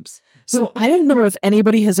 Jims. So I don't know if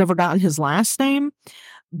anybody has ever gotten his last name,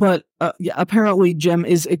 but apparently Jim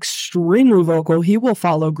is extremely vocal. He will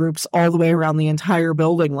follow groups all the way around the entire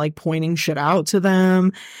building, like pointing shit out to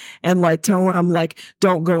them and like telling them like,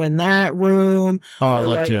 don't go in that room. Oh, I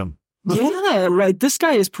like like, Jim. Yeah, like this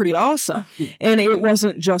guy is pretty awesome. And it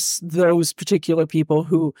wasn't just those particular people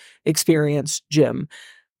who experienced Jim.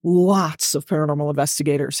 Lots of paranormal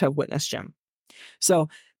investigators have witnessed Jim. So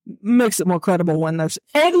makes it more credible when there's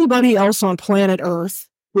anybody else on planet Earth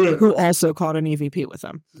who also caught an EVP with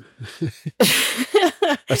them.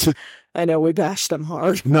 I know we bashed them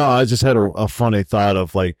hard. No, I just had a funny thought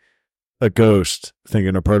of like a ghost,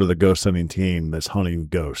 thinking a part of the ghost hunting team that's hunting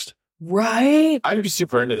ghost. Right? I'd be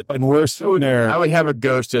super into it. And we're sitting there. I would have a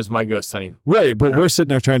ghost as my ghost hunting. Right, but we're sitting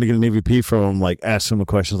there trying to get an EVP from him, like ask him the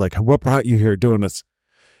questions like, what brought you here doing this?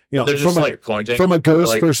 You know, They're just like pointing. From a ghost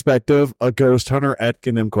like, perspective, a ghost hunter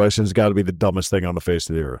asking them questions got to be the dumbest thing on the face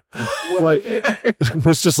of the earth. Like,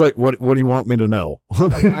 it's just like, what do you want me to know?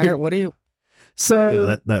 What do you? So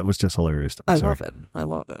yeah, that was just hilarious. I love it. I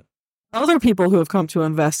love it. Other people who have come to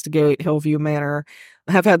investigate Hillview Manor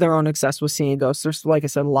have had their own success with seeing ghosts. There's, like I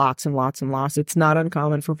said, lots and lots and lots. It's not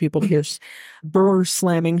uncommon for people to hear doors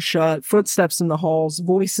slamming shut, footsteps in the halls,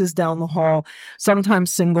 voices down the hall,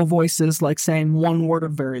 sometimes single voices like saying one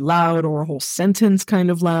word very loud or a whole sentence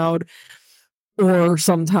kind of loud, or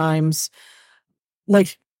sometimes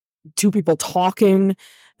like two people talking.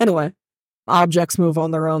 Anyway, objects move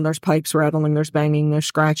on their own. There's pipes rattling, there's banging, there's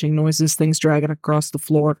scratching noises, things dragging across the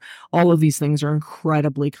floor. All of these things are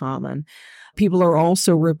incredibly common. People are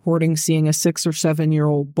also reporting seeing a 6 or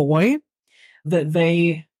 7-year-old boy that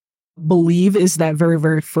they believe is that very,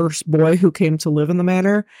 very first boy who came to live in the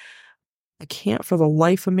manor. I can't for the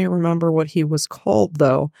life of me remember what he was called,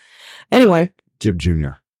 though. Anyway. Jim Jr.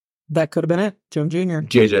 That could have been it. Jim Jr.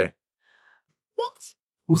 JJ.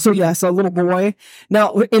 What? So yes, a little boy.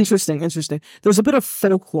 Now, interesting. There's a bit of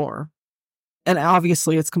folklore, and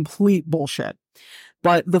obviously it's complete bullshit.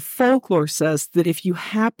 But the folklore says that if you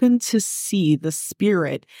happen to see the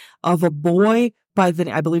spirit of a boy by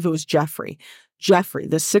the, I believe it was Jeffrey,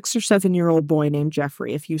 the 6 or 7-year-old boy named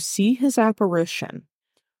Jeffrey, if you see his apparition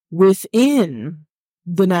within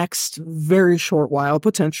the next very short while,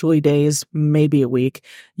 potentially days, maybe a week,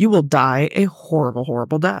 you will die a horrible,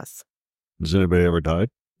 horrible death. Has anybody ever died?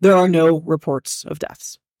 There are no reports of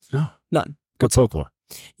deaths. No. None. Good folklore.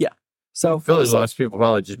 Yeah. So I feel like lots of people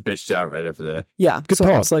probably just bitched out right after that. Yeah. Good so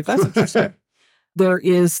talk. it's like, that's interesting. There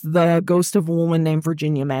is the ghost of a woman named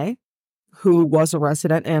Virginia May, who was a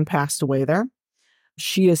resident and passed away there.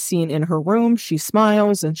 She is seen in her room. She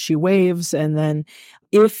smiles and she waves. And then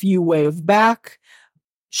if you wave back,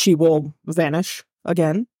 she will vanish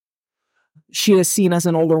again. She is seen as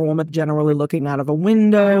an older woman, generally looking out of a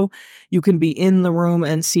window. You can be in the room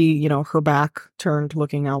and see, her back turned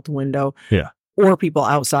looking out the window. Yeah. Or people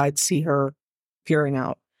outside see her peering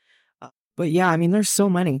out. But yeah, I mean, there's so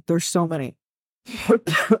many.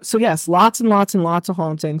 So yes, lots and lots and lots of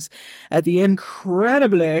hauntings at the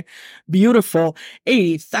incredibly beautiful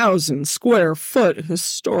 80,000 square foot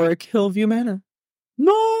historic Hillview Manor.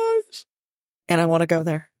 Nice. And I want to go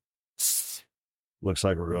there. Looks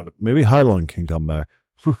like we're going to, maybe Highland can come back.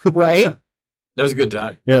 Right? That was a good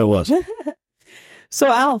time. Yeah, it was. So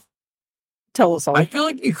Al, tell us all. I feel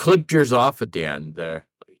like you clipped yours off at the end there.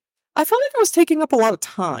 I felt like I was taking up a lot of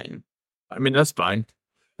time. I mean, that's fine.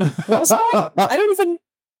 I don't even.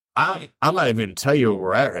 I'm not even going to tell you where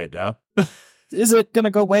we're at right now. Is it going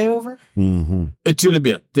to go way over? Mm-hmm. It's going to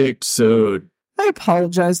be a thick sode. I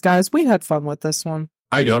apologize, guys. We had fun with this one.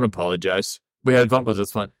 I don't apologize. We had fun with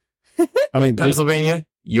this one. I mean, Pennsylvania,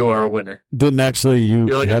 you are a winner. didn't actually you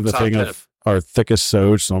You're like have the top thing 10. of our thickest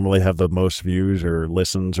sods normally have the most views or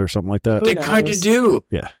listens or something like that? Who They kind of knows? do.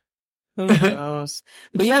 Yeah. Who knows?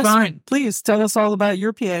 But yes, Fine. please tell us all about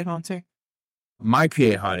your PA haunting. My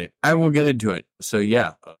PA haunting. I will get into it. So,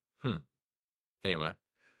 yeah. Anyway.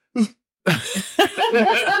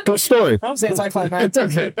 Good story. That was anticlimactic.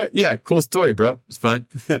 Okay. Yeah, cool story, bro. It's fun.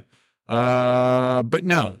 But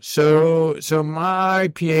no. So my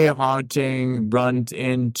PA haunting runs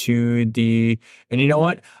into the, and you know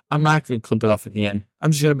what? I'm not going to clip it off at the end.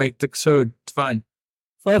 I'm just going to make the episode. It's fine.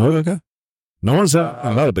 Oh, okay. No one's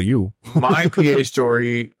about it but you. My PA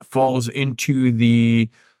story falls into the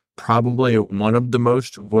probably one of the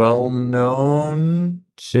most well-known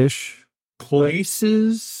Ish.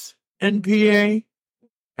 places in PA.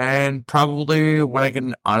 And probably what I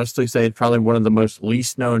can honestly say is probably one of the most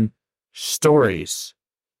least known stories,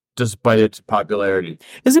 despite its popularity.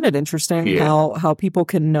 Isn't it interesting Yeah. how people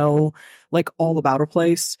can know like all about a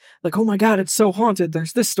place? Like, oh my God, it's so haunted.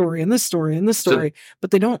 There's this story and this story and this story,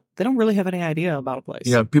 but they don't really have any idea about a place.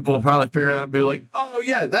 Yeah, people will probably figure it out and be like, "Oh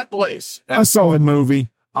yeah, that place." I saw a movie.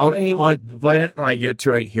 I'll play it when I get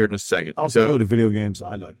to it here in a second. I'll go to video games.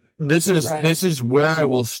 I know. This is where I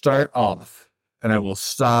will start off, and I will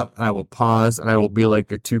stop, and I will pause, and I will be like,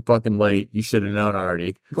 "You're too fucking late. You should have known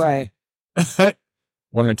already." Right. I'm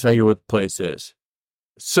going to tell you what the place is.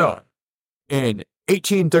 So, in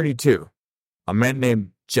 1832, a man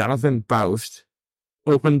named Jonathan Faust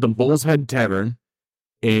opened the Bull's Head Tavern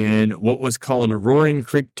in what was called Roaring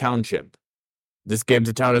Creek Township. This gave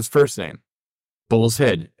the town its first name, Bull's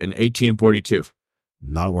Head, in 1842.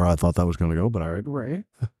 Not where I thought that was going to go, but all right. Right.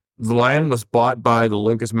 The land was bought by the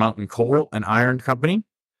Lucas Mountain Coal and Iron Company.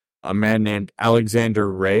 A man named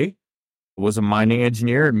Alexander Ray was a mining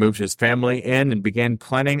engineer and moved his family in and began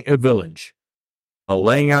planning a village.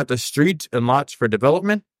 Laying out the streets and lots for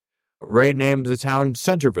development, Ray named the town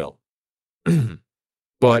Centerville.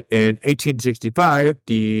 But in 1865,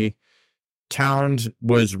 the town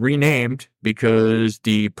was renamed because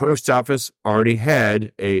the post office already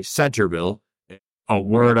had a Centerville, a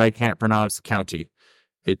word I can't pronounce, county.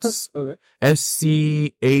 It's Okay.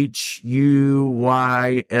 Schuyllkill.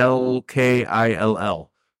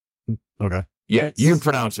 Okay. Yeah, you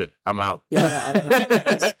pronounce it. I'm out.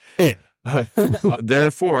 Yeah.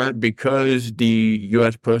 Therefore, because the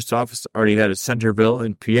U.S. Post Office already had a Centerville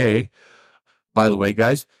in PA, by the way,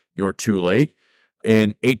 guys, you're too late. In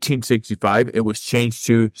 1865, it was changed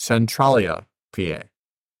to Centralia, PA.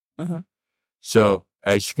 Uh-huh. So,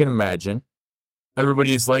 as you can imagine,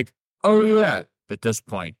 everybody's like, oh, yeah, at this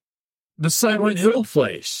point. The Silent Hill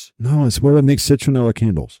place. No, it's where they make citronella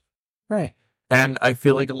candles. Right. And I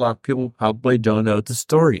feel like a lot of people probably don't know the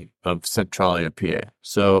story of Centralia, PA.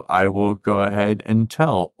 So I will go ahead and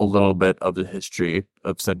tell a little bit of the history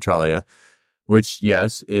of Centralia, which,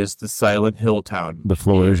 yes, is the Silent Hill town. The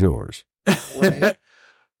floor is yours. The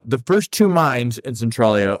first two mines in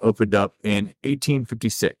Centralia opened up in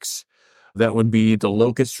 1856. That would be the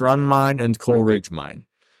Locust Run mine and Coal Ridge mine.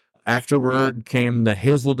 Afterward came the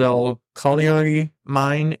Hazeldale Colliery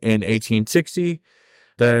mine in 1860.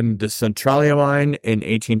 Then the Centralia mine in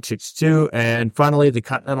 1862, and finally the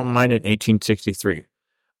Continental mine in 1863.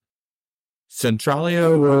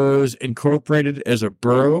 Centralia was incorporated as a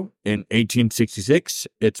borough in 1866.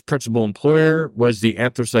 Its principal employer was the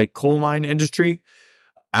anthracite coal mine industry.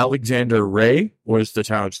 Alexander Ray was the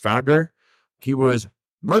town's founder. He was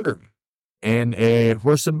murdered in a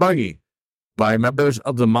horse and buggy by members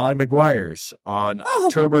of the Molly Maguires on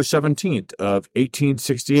October 17th of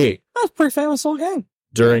 1868. That's a pretty famous old gang.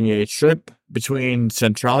 During a trip between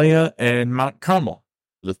Centralia and Mount Carmel.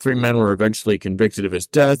 The three men were eventually convicted of his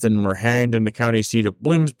death and were hanged in the county seat of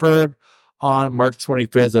Bloomsburg on March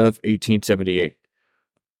 25th of 1878.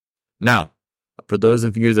 Now, for those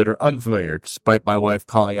of you that are unfamiliar, despite my wife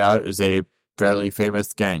calling out as a fairly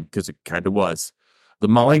famous gang, because it kind of was, the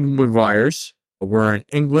Molly Maguires were an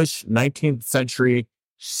English 19th century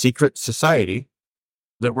secret society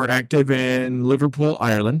that were active in Liverpool,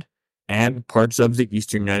 Ireland, and parts of the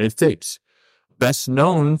eastern United States. Best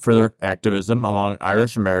known for their activism among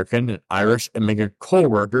Irish American and Irish immigrant coal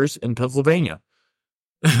workers in Pennsylvania.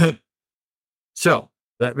 So,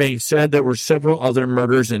 that being said, there were several other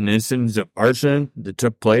murders and incidents of arson that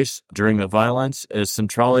took place during the violence, as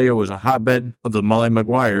Centralia was a hotbed of the Molly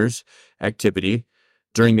Maguires activity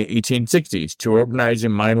during the 1860s to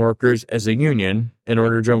organizing mine workers as a union in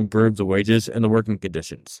order to improve the wages and the working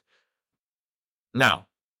conditions. Now,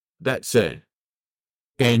 that said,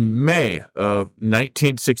 in May of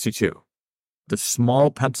 1962, the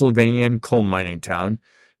small Pennsylvania coal mining town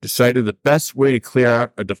decided the best way to clear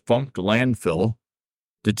out a defunct landfill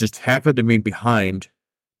that just happened to be behind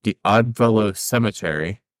the Oddfellow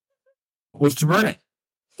Cemetery was to burn it.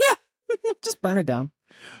 Yeah. Just burn it down.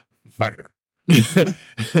 Fire.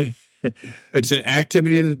 It's an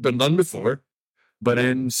activity that's been done before. But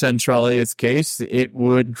in Centralia's case, it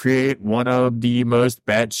would create one of the most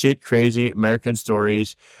batshit crazy American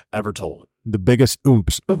stories ever told. The biggest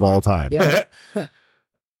oops of all time. Yeah.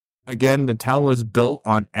 Again, the town was built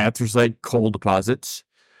on anthracite coal deposits,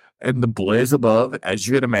 and the blaze above, as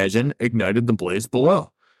you can imagine, ignited the blaze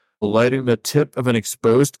below, lighting the tip of an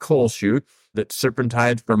exposed coal chute that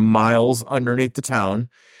serpentined for miles underneath the town,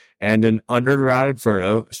 and an underground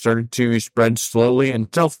inferno started to spread slowly and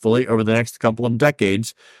stealthily over the next couple of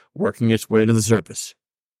decades, working its way to the surface.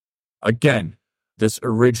 Again, This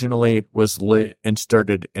originally was lit and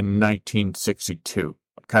started in 1962.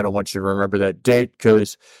 I kind of want you to remember that date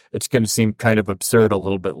because it's going to seem kind of absurd a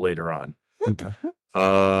little bit later on.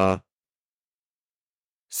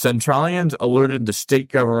 Centralians alerted the state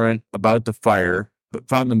government about the fire, but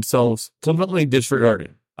found themselves completely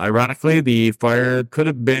disregarded. Ironically, the fire could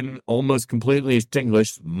have been almost completely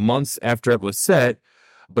extinguished months after it was set,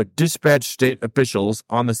 but dispatched state officials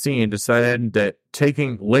on the scene decided that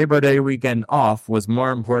taking Labor Day weekend off was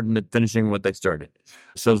more important than finishing what they started.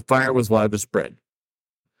 So the fire was allowed to spread.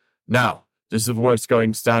 Now, this is what's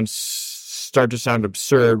going to start to sound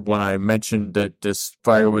absurd when I mentioned that this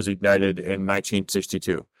fire was ignited in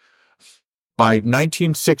 1962. By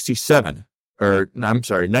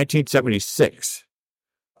 1976,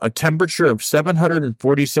 a temperature of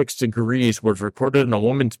 746 degrees was recorded in a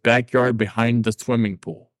woman's backyard behind the swimming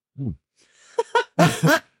pool.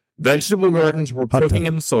 Vegetable gardens were cooking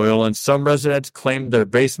in the soil, and some residents claimed their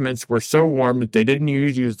basements were so warm that they didn't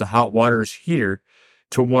use the hot water's heater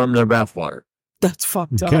to warm their bathwater. That's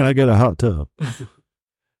fucked up. Can I get a hot tub?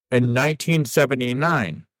 In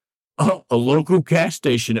 1979, a local gas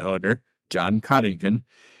station owner, John Coddington,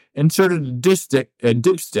 inserted a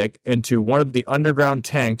dipstick into one of the underground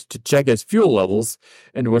tanks to check its fuel levels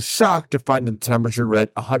and was shocked to find the temperature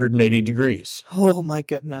read 180 degrees. Oh my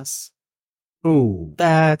goodness. Ooh.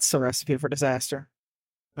 That's a recipe for disaster.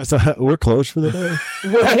 We're closed for the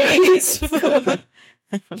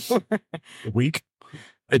day. Week.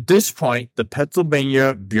 At this point, the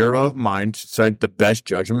Pennsylvania Bureau of Mines decided the best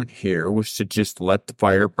judgment here was to just let the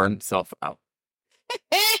fire burn itself out.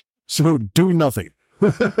 So do nothing.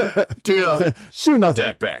 Do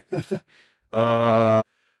nothing. Back.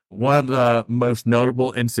 One of the most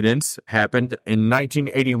notable incidents happened in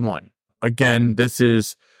 1981. Again, this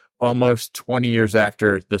is almost 20 years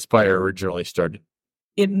after this fire originally started.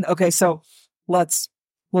 So let's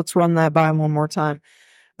run that by one more time.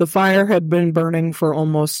 The fire had been burning for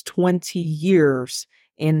almost 20 years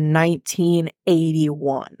in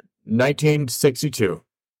 1981. 1962.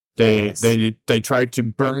 They tried to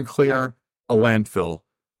burn clear a landfill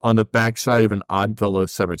on the backside of an Oddfellow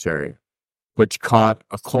cemetery, which caught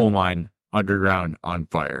a coal mine underground on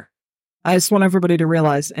fire. I just want everybody to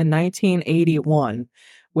realize in 1981,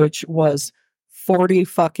 which was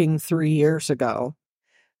 43 years ago,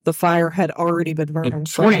 the fire had already been burning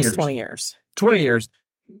for almost 20 years. 20 years.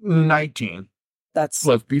 19. Let's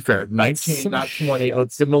be fair. 19, not 20.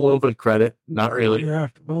 Let's give them a little bit of credit. Not really. You're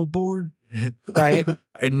well bored. Right.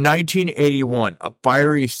 In 1981, a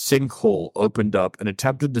fiery sinkhole opened up and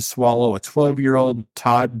attempted to swallow a 12-year-old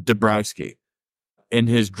Todd Dabrowski in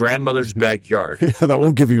his grandmother's backyard. That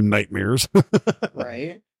won't give you nightmares.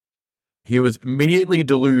 Right. He was immediately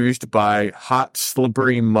deluged by hot,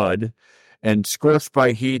 slippery mud and scorched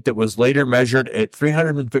by heat that was later measured at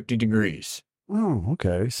 350 degrees. Oh,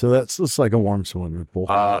 okay. So that's like a warm swimming pool.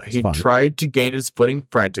 He tried to gain his footing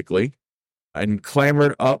frantically and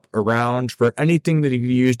clambered up around for anything that he could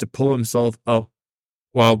use to pull himself up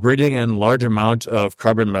while breathing in large amounts of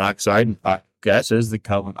carbon monoxide and gases that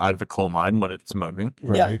come out of a coal mine when it's smoking.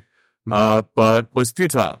 Right. But was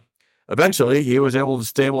futile. Eventually, he was able to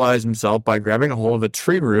stabilize himself by grabbing a hold of a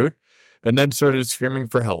tree root and then started screaming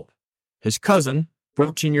for help. His cousin,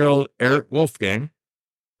 14-year-old Eric Wolfgang,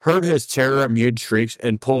 heard his terror shrieks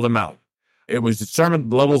and pulled him out. It was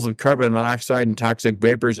determined the levels of carbon monoxide and toxic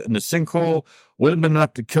vapors in the sinkhole would have been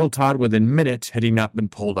enough to kill Todd within minutes had he not been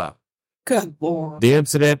pulled out. Good Lord. The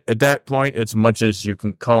incident, at that point, as much as you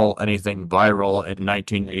can call anything viral in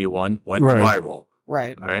 1981, went viral.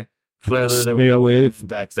 Right. All right. Clearly, Stay away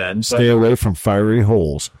back then. Stay away from fiery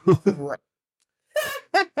holes. Right.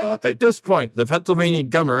 At this point, the Pennsylvania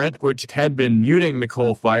government, which had been muting the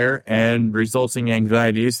coal fire and resulting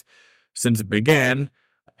anxieties since it began,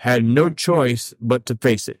 had no choice but to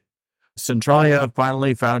face it. Centralia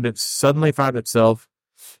suddenly found itself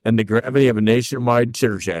in the gravity of a nationwide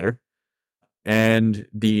chitter-chatter, and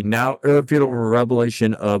the now irrefutable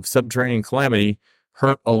revelation of subterranean calamity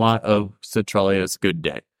hurt a lot of Centralia's good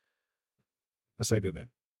day. I say good day.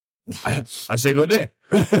 I say good day.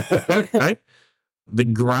 Right? The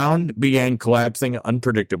ground began collapsing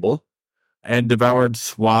unpredictable and devoured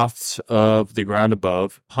swaths of the ground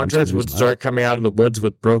above. Hunters would start coming out of the woods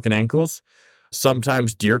with broken ankles.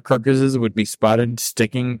 Sometimes deer carcasses would be spotted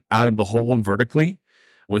sticking out of the hole vertically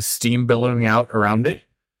with steam billowing out around it.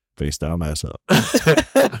 Face down, ass up.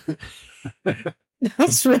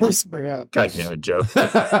 That's really smart. God damn it, Joe.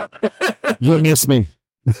 You miss me.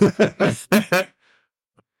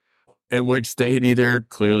 In which they had either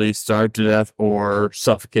clearly starved to death or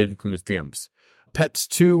suffocated from the fumes. Pets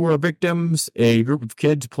 2 were victims. A group of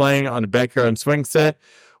kids playing on a backyard swing set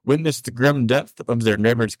witnessed the grim death of their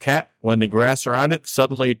neighbor's cat when the grass around it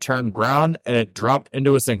suddenly turned brown and it dropped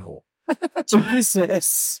into a sinkhole.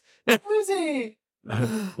 Jesus.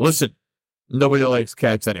 Listen, nobody likes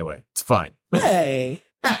cats anyway. It's fine. Hey.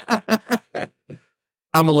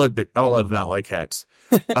 I'm allergic. I love not like cats.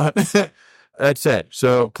 That's it.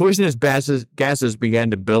 So poisonous gases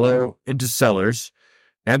began to billow into cellars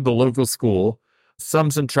and the local school.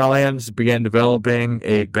 Some Centralians began developing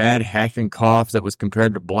a bad hacking cough that was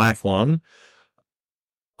compared to black lung.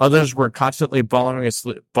 Others were constantly falling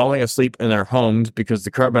asleep in their homes because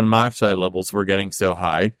the carbon monoxide levels were getting so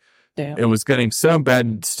high. Damn. It was getting so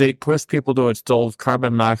bad, the state pushed people to install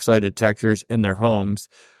carbon monoxide detectors in their homes,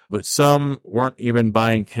 but some weren't even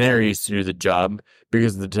buying canaries to do the job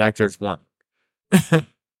because the detectors weren't.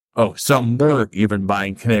 Some were even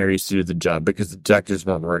buying canaries to do the job because the detectors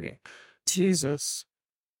weren't working. Jesus.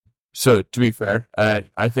 So, to be fair,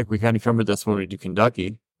 I think we kind of covered this when we did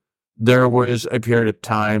Kentucky. There was a period of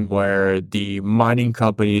time where the mining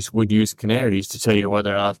companies would use canaries to tell you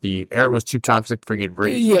whether or not the air was too toxic for you to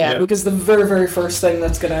breathe. Yeah, because the very, very first thing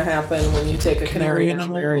that's going to happen when you take a canary in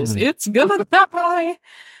there is it's going to die.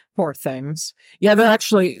 Poor things. Yeah, they're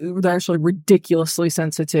actually ridiculously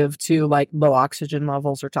sensitive to like low oxygen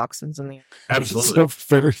levels or toxins in the air. Absolutely.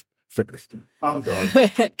 Fair. I'm done.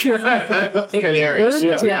 Yeah,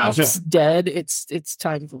 it's dead. It's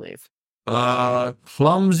time to leave.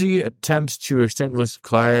 Clumsy attempts to extinguish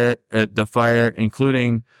the fire,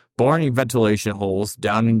 including boring ventilation holes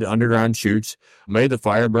down into underground chutes, made the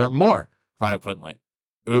fire burn more violently.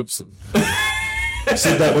 Oops.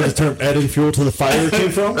 See, that where the term adding fuel to the fire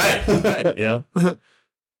came from? Right. Yeah.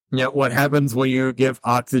 Yeah, what happens when you give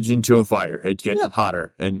oxygen to a fire? It gets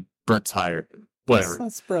hotter and burns higher. Whatever.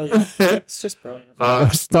 That's brilliant. It's just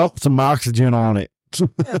brilliant. Stuff some oxygen on it.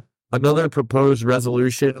 Another proposed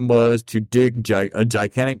resolution was to dig a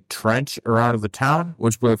gigantic trench around the town,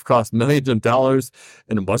 which would have cost millions of dollars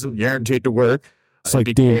and wasn't guaranteed to work. It's like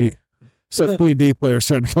D&D. So D&D players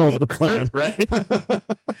starting to come up with a plan. Right?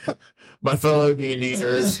 My fellow D&D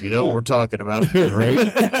nerds, you know what we're talking about,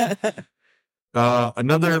 right?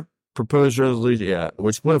 Another proposed resolution,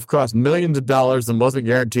 which would have cost millions of dollars and wasn't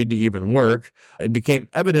guaranteed to even work. It became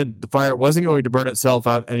evident the fire wasn't going to burn itself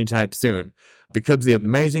out anytime soon because of the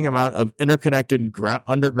amazing amount of interconnected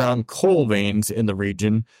underground coal veins in the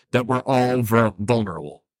region that were all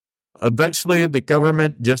vulnerable. Eventually, the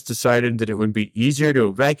government just decided that it would be easier to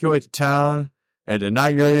evacuate the town and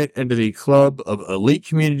inaugurate it into the club of elite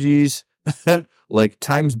communities like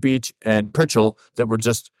Times Beach and Pritchell that were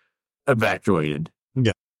just evacuated.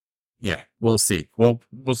 Yeah, we'll see. We'll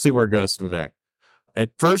see where it goes from there. At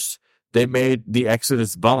first, they made the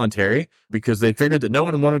exodus voluntary because they figured that no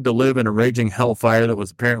one wanted to live in a raging hellfire that was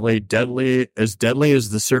apparently deadly as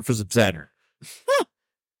the surface of Saturn.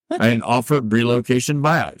 And offered relocation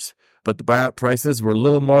buyouts. But the buyout prices were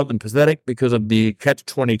little more than pathetic because of the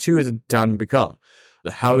catch-22 the town had become.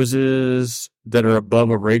 The houses that are above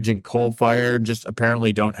a raging coal fire just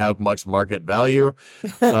apparently don't have much market value.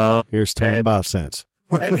 Here's 25 cents.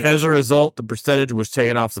 And as a result, the percentage was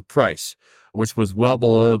taken off the price, which was well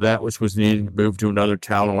below that which was needed to move to another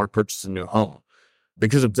town or purchase a new home.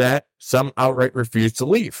 Because of that, some outright refused to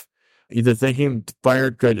leave, either thinking the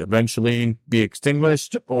fire could eventually be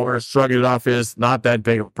extinguished or shrugging it off as not that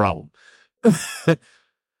big of a problem.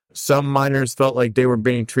 Some miners felt like they were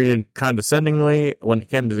being treated condescendingly when it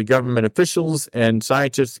came to the government officials, and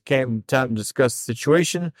scientists came to town to discuss the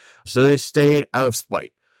situation, so they stayed out of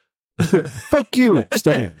spite. Fuck you,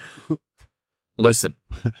 Stan. Listen.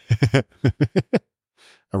 I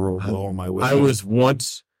rolled low on my way. I was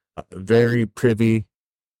once very privy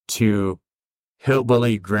to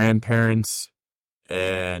hillbilly grandparents,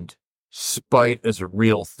 and spite is a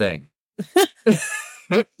real thing.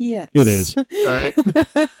 Yes. It is. All right.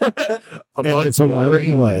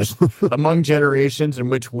 Among generations in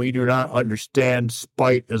which we do not understand,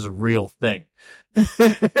 spite is a real thing.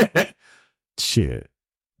 Shit.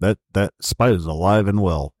 That spite is alive and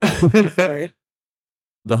well. Right.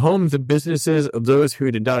 The homes and businesses of those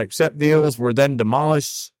who did not accept deals were then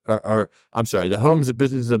demolished. The homes and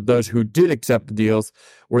businesses of those who did accept the deals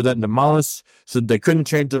were then demolished so that they couldn't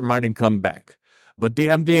change their mind and come back. But the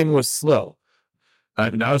emptying was slow.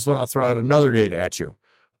 And I just want to throw out another data at you.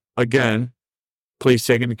 Again, please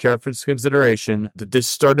take into careful consideration that this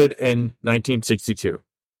started in 1962.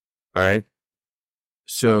 All right.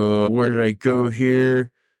 So where did I go here?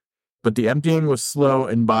 But the emptying was slow,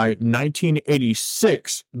 and by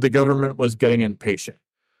 1986, the government was getting impatient.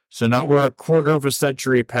 So now we're a quarter of a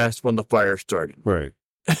century past when the fire started. Right.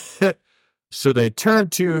 So they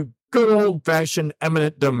turned to good old-fashioned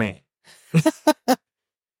eminent domain.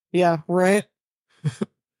 Yeah, right.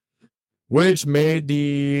 Which made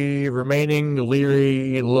the remaining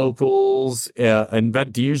leery locals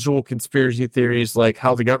invent the usual conspiracy theories like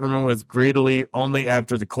how the government was greedily only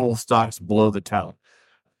after the coal stocks below the town.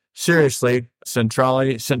 Seriously,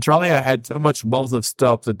 Centralia had so much wealth of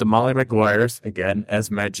stuff that the Molly McGuires, again,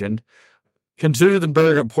 as mentioned, considered them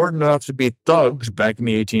very important enough to be thugs back in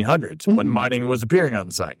the 1800s when mining was appearing on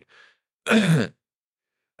the site.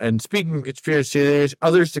 And speaking of conspiracy theories,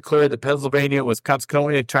 others declared that Pennsylvania was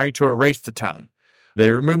consequently trying to erase the town. They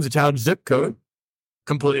removed the town's zip code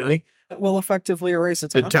completely. It will effectively erase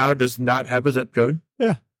its The town does not have a zip code.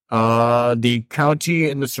 Yeah. The county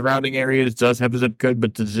and the surrounding areas does have a zip code,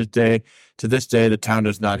 but to this day, the town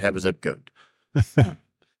does not have a zip code.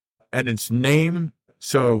 And its name.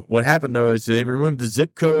 So what happened though is they removed the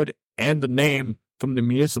zip code and the name from the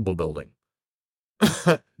municipal building.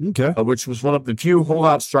 Okay. Which was one of the few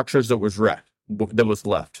holdout structures that was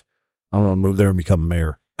left. I'm gonna move there and become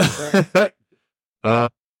mayor.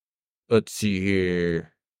 Let's see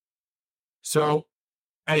here. So,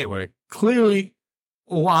 anyway, clearly,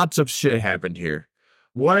 lots of shit happened here.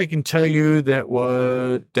 What I can tell you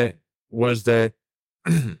was that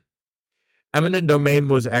eminent domain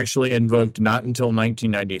was actually invoked not until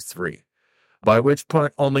 1993, by which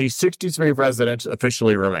point only 63 residents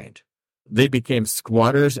officially remained. They became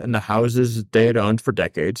squatters in the houses they had owned for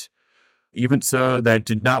decades. Even so, that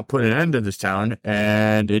did not put an end to this town,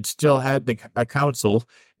 and it still had a council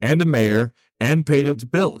and a mayor and paid its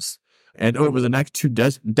bills. And over the next 2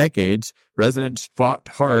 decades, residents fought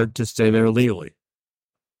hard to stay there legally.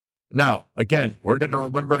 Now, again, we're going to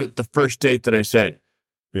remember the first date that I said.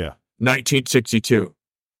 Yeah. 1962.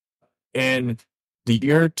 In the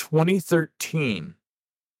year 2013,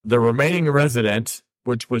 the remaining residents,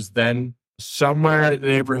 which was then somewhere in the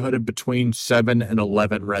neighborhood of between 7 and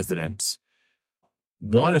 11 residents,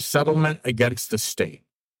 won a settlement against the state.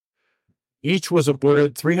 Each was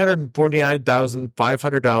awarded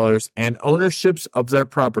 $349,500 and ownerships of their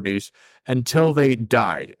properties until they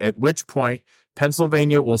died, at which point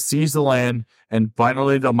Pennsylvania will seize the land and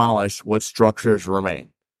finally demolish what structures remain.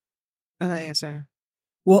 Yes, sir.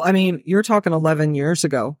 Well, I mean, you're talking 11 years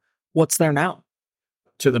ago. What's there now?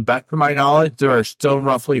 To the best of my knowledge, there are still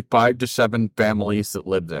roughly 5 to 7 families that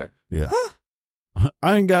live there. Yeah.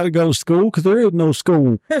 I ain't got to go to school because there is no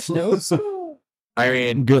school. There's no school. I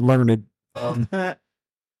mean, Good learning.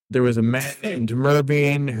 there was a man named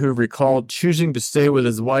Merbean who recalled choosing to stay with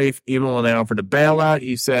his wife even when they offered a bailout.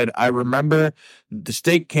 He said, I remember the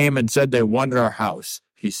state came and said they wanted our house,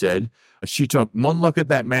 he said. She took one look at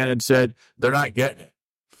that man and said, they're not getting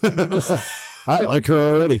it. I like her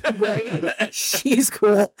already. She's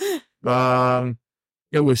cool.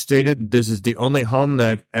 It was stated this is the only home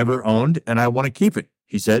that I've ever owned, and I want to keep it,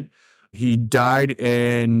 he said. He died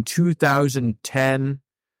in 2010,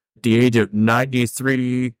 at the age of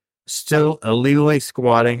 93, still illegally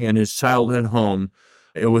squatting in his childhood home.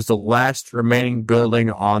 It was the last remaining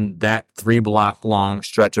building on that 3-block long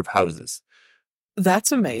stretch of houses.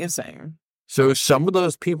 That's amazing. So some of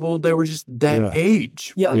those people, they were just that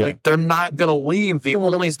age. Yeah. Like, they're not going to leave the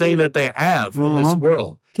only thing that they have in this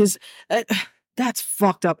world. Because that's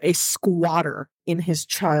fucked up. A squatter in his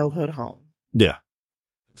childhood home. Yeah.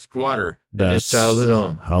 Squatter. That's childhood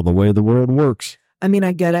home. how the way the world works. I mean,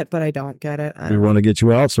 I get it, but I don't get it. We want to get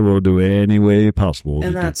you out, so we'll do any way possible.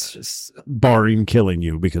 And that's just... barring killing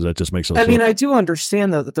you, because that just makes us... I mean, I do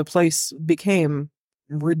understand, though, that the place became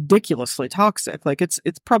ridiculously toxic. Like, it's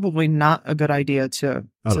probably not a good idea to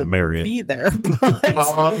marry it. Be there.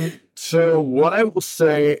 But... So what I will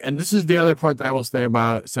say, and this is the other part that I will say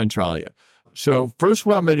about Centralia. So first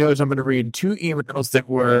what I'm going to do is I'm going to read 2 emails that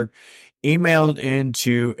were emailed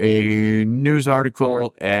into a news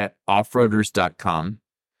article at offroaders.com.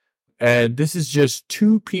 And this is just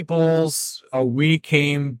 2 people's, we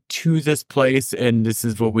came to this place and this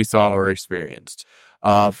is what we saw or experienced.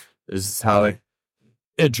 This is how it,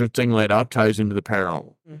 interestingly enough, ties into the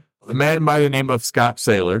paranormal. A man by the name of Scott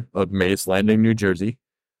Saylor of Mays Landing, New Jersey,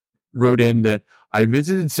 wrote in that I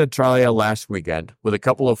visited Centralia last weekend with a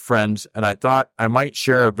couple of friends, and I thought I might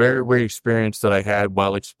share a very weird experience that I had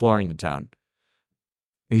while exploring the town.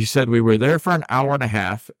 He said we were there for an hour and a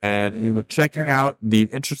half, and we were checking out the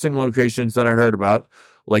interesting locations that I heard about,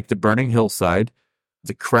 like the burning hillside,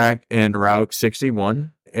 the crack in Route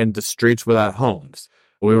 61, and the streets without homes.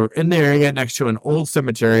 We were in the area next to an old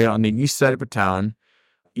cemetery on the east side of the town,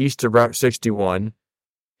 east of Route 61.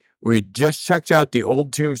 We just checked out the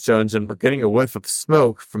old tombstones and were getting a whiff of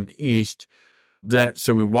smoke from the east.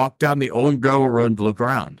 So we walked down the old gravel road to look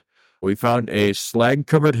around. We found a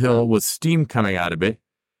slag-covered hill with steam coming out of it,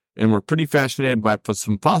 and we're pretty fascinated by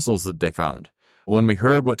some fossils that they found. When we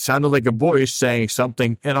heard what sounded like a voice saying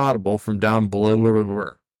something inaudible from down below where we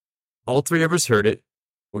were. All three of us heard it.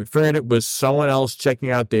 We figured it was someone else checking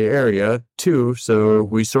out the area, too, so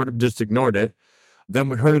we sort of just ignored it. Then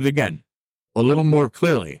we heard it again, a little more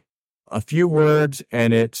clearly. A few words,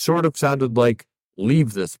 and it sort of sounded like,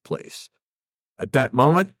 leave this place. At that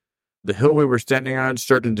moment, the hill we were standing on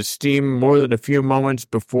started to steam more than a few moments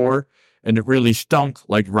before, and it really stunk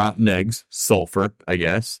like rotten eggs, sulfur, I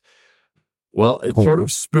guess. Well, it sort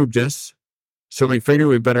of spooked us, so we figured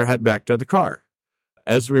we better head back to the car.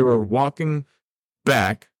 As we were walking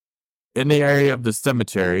back in the area of the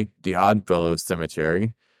cemetery, the Oddfellows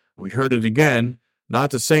Cemetery, we heard it again,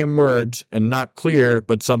 not the same words and not clear,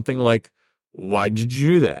 but something like, why did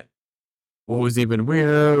you do that? What was even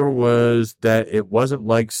weirder was that it wasn't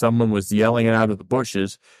like someone was yelling it out of the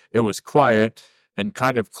bushes. It was quiet and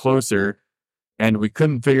kind of closer, and we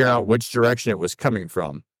couldn't figure out which direction it was coming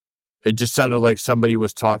from. It just sounded like somebody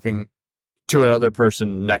was talking to another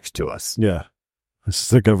person next to us. Yeah. It's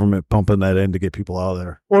the government pumping that in to get people out of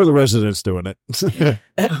there. Or the residents doing it.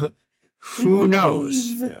 Who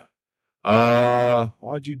knows? Yeah.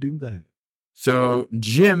 Why'd you do that? So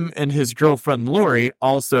Jim and his girlfriend Lori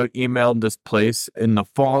also emailed this place in the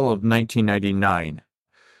fall of 1999.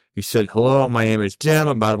 He said, hello, my name is Jim.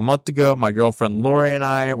 About a month ago, my girlfriend Lori and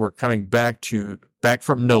I were coming back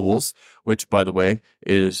from Nobles, which, by the way,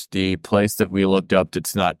 is the place that we looked up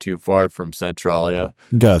that's not too far from Centralia.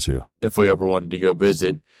 Got you. If we ever wanted to go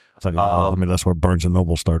visit. That's where Barnes &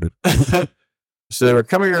 Noble started. So they were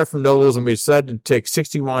coming here from Nobles, and we decided to take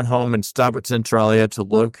 61 home and stop at Centralia to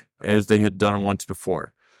look as they had done once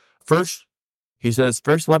before. First,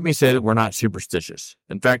 let me say that we're not superstitious.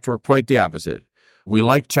 In fact, we're quite the opposite. We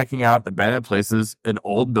like checking out abandoned places and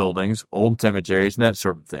old buildings, old cemeteries, and that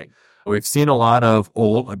sort of thing. We've seen a lot of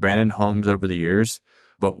old abandoned homes over the years,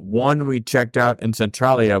 but one we checked out in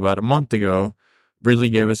Centralia about a month ago really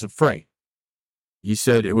gave us a fright. He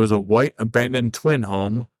said it was a white abandoned twin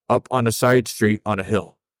home up on a side street on a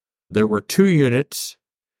hill. There were 2 units,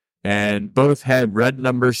 and both had red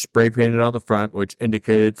numbers spray painted on the front, which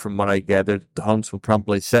indicated, from what I gathered, the homes were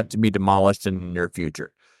probably set to be demolished in the near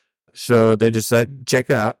future. So they decided to check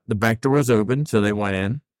it out. The back door was open, so they went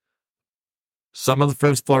in. Some of the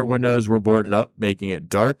first floor windows were boarded up, making it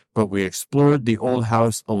dark, but we explored the old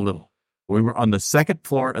house a little. We were on the second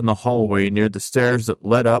floor in the hallway near the stairs that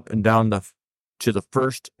led up and down to the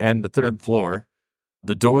first and the third floor.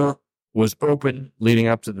 The door was open leading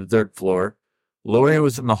up to the third floor. Lori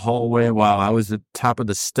was in the hallway while I was at the top of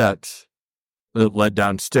the steps that led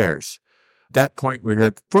downstairs. At that point, we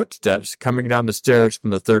heard footsteps coming down the stairs from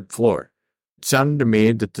the third floor. It sounded to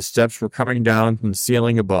me that the steps were coming down from the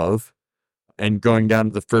ceiling above and going down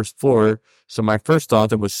to the first floor. So my first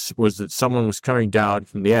thought was that someone was coming down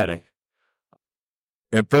from the attic.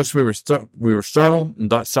 At first, we were startled and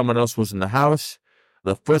thought someone else was in the house.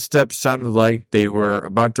 The footsteps sounded like they were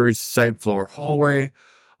about to reach the second floor hallway.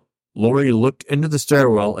 Lori looked into the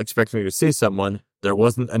stairwell, expecting to see someone. There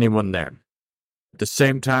wasn't anyone there. At the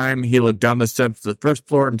same time, he looked down the steps to the first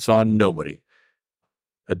floor and saw nobody.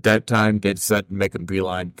 At that time, they decided to make a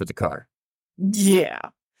beeline for the car. Yeah.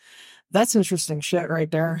 That's interesting shit right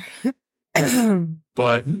there.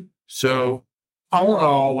 But, so, all in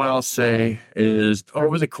all, what I'll say is,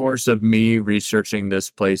 over the course of me researching this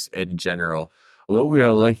place in general, what we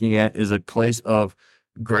are looking at is a place of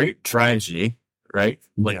great tragedy, right?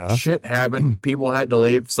 Like, shit happened, people had to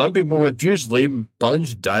leave. Some people refused to leave,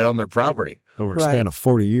 bunch died on their property. Over a span of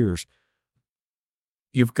 40 years.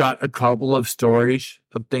 You've got a couple of stories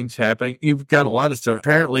of things happening. You've got a lot of stuff.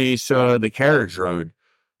 Apparently, so the carriage road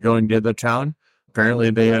going to the town, apparently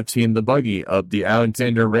they have seen the buggy of the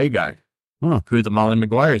Alexander Ray guy, who the Molly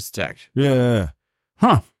Maguires attacked. Yeah.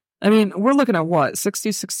 Huh. I mean, we're looking at what,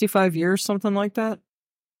 60, 65 years, something like that?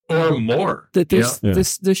 Or more.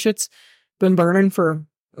 This shit's been burning for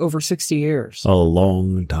over 60 years. A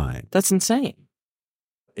long time. That's insane.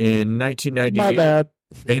 In 1998, My bad.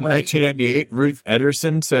 In 1998, Ruth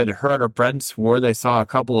Ederson said her and her friends swore they saw a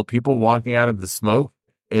couple of people walking out of the smoke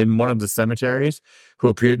in one of the cemeteries who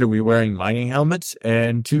appeared to be wearing mining helmets,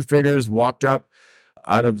 and 2 figures walked up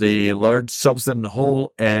out of the large substance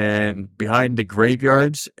hole and behind the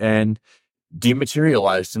graveyards and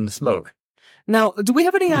dematerialized in the smoke. Now, do we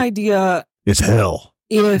have any idea? It's hell.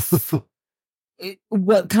 If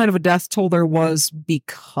what kind of a death toll there was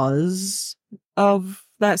because of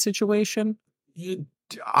that situation?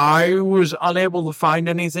 I was unable to find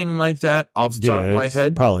anything like that off the top of my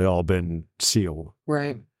head. Probably all been sealed.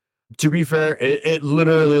 Right. To be fair, it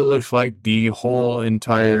literally looks like the whole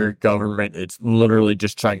entire government, it's literally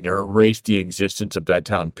just trying to erase the existence of that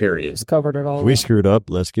town, period. It's covered it all. We screwed up.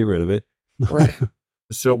 Let's get rid of it. Right.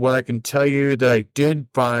 So what I can tell you that I did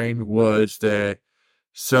find was that,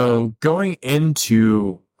 so going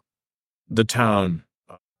into the town,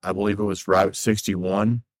 I believe it was Route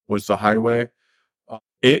 61 was the highway.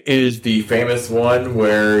 It is the famous one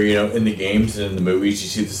where, in the games and in the movies, you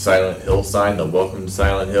see the Silent Hill sign, the Welcome to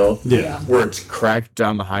Silent Hill, where it's cracked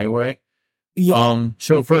down the highway. Yeah.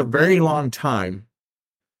 So for a very long time,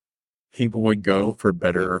 people would go for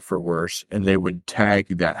better or for worse, and they would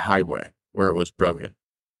tag that highway where it was broken.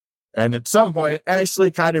 And at some point, it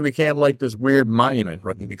actually kind of became like this weird monument,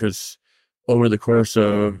 right? Because over the course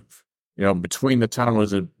of, between the town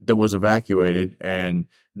that was evacuated and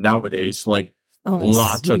nowadays,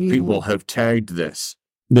 lots of people have tagged this,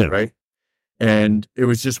 right? And it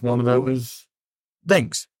was just one of those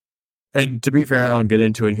things. And to be fair, I'll get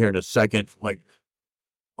into it here in a second.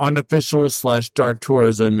 Unofficial / dark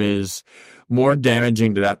tourism is more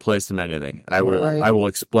damaging to that place than anything. I will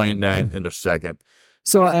explain that in a second.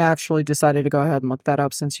 So I actually decided to go ahead and look that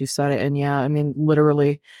up since you said it. And yeah, I mean,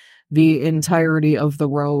 literally the entirety of the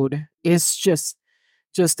road is just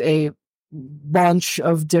a bunch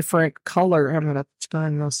of different color. I'm going to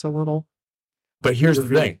turn this a little. But here's the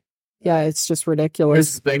thing. Yeah, it's just ridiculous.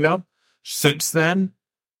 Here's the thing, though. Since then,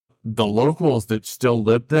 the locals that still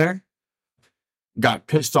lived there got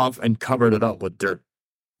pissed off and covered it up with dirt.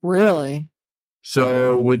 Really?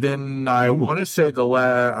 So within, I want to say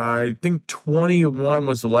I think 21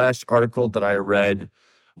 was the last article that I read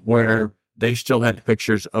where they still had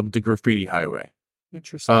pictures of the graffiti highway.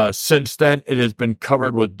 Interesting. Since then, it has been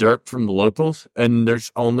covered with dirt from the locals, and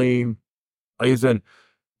there's only, like I said,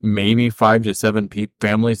 maybe 5 to 7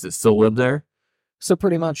 families that still live there. So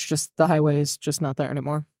pretty much just the highway is just not there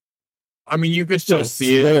anymore. I mean, you can still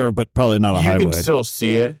see it there, but probably not a highway. You can still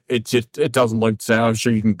see it. It doesn't look the same. I'm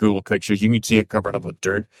sure you can Google pictures. You can see it covered up with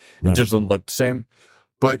dirt. It doesn't look the same.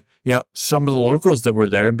 But, some of the locals that were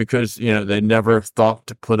there, because, they never thought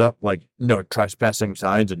to put up, trespassing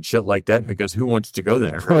signs and shit like that, because who wants to go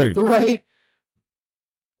there? Right.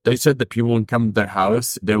 They said that people would come to their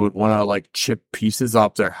house, they would want to, chip pieces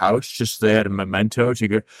off their house just so they had a memento to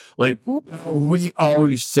go. We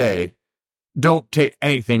always say, don't take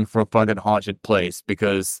anything from a fucking haunted place,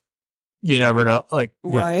 because you never know.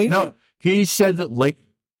 Right. No, he said that,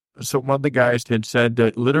 so one of the guys had said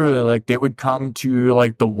that literally, they would come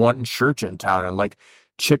to, the one church in town and,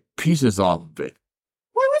 chip pieces off of it.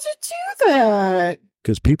 Why would you do that?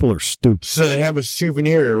 Because people are stupid. So they have a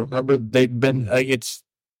souvenir. Remember, they've been, it's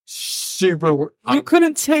super. You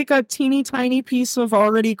couldn't take a teeny tiny piece of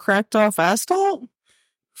already cracked off asphalt?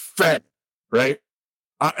 Fat, right?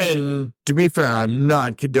 And to be fair, I'm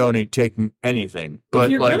not condoning taking anything. But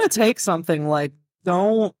if you're going to take something,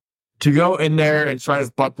 don't. To go in there and try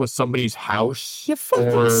to fuck with somebody's house. You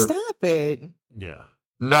fucking stop it. Yeah.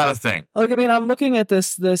 Not a thing. Look, I mean, I'm looking at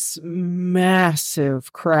this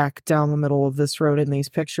massive crack down the middle of this road in these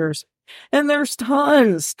pictures. And there's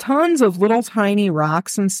tons of little tiny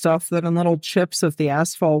rocks and stuff that in little chips of the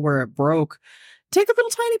asphalt where it broke. Take a little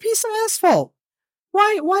tiny piece of asphalt.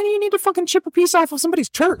 Why do you need to fucking chip a piece off of somebody's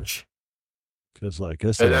church? Because, like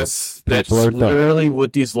I said, that's literally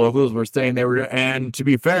what these locals were saying they were. And to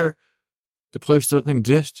be fair, the place doesn't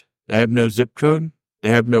exist. They have no zip code. They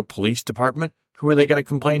have no police department. Who are they going to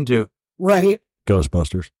complain to? Right.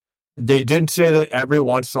 Ghostbusters. They did say that every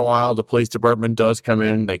once in a while the police department does come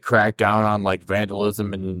in. They crack down on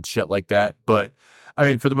vandalism and shit like that. But I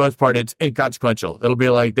mean, for the most part, it's inconsequential. It'll be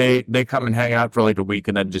they come and hang out for a week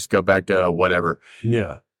and then just go back to whatever.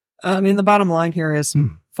 Yeah. I mean, the bottom line here is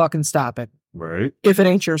fucking stop it. Right. If it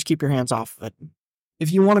ain't yours, keep your hands off of it.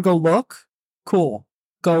 If you want to go look, cool.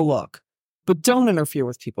 Go look. But don't interfere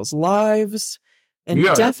with people's lives. And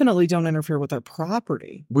definitely don't interfere with their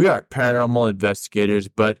property. We are paranormal investigators,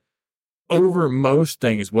 but over most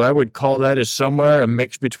things, what I would call that is somewhere a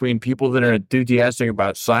mix between people that are enthusiastic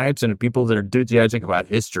about science and people that are enthusiastic about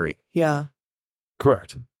history. Yeah.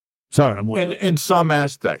 Correct. Sorry. In some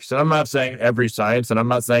aspects. And I'm not saying every science, and I'm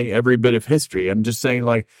not saying every bit of history. I'm just saying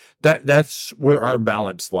that's where our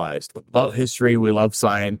balance lies. We love history, we love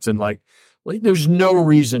science, and there's no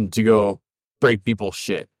reason to go break people's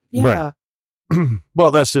shit. Yeah. Right.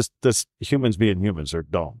 Well, that's humans being humans are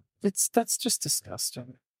dumb. That's just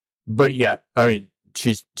disgusting. But yeah, I mean,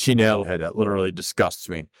 she nailed it. That literally disgusts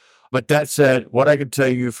me. But that said, what I can tell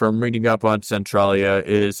you from reading up on Centralia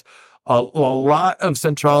is a lot of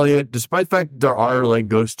Centralia, despite the fact there are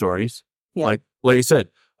ghost stories, like you said,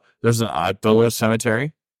 there's an Oddfellow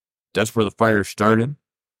cemetery. That's where the fire started.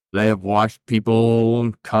 They have watched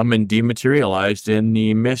people come and dematerialize in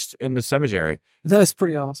the mist in the cemetery. That's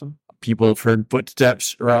pretty awesome. People have heard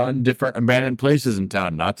footsteps around different abandoned places in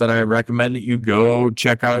town. Not that I recommend that you go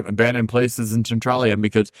check out abandoned places in Centralia,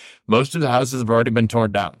 because most of the houses have already been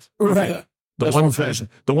torn down. Right.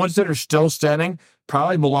 The ones that are still standing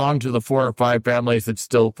probably belong to the 4 or 5 families that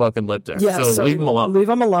still fucking live there. Yeah, so leave them alone. Leave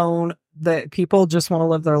them alone. That people just want to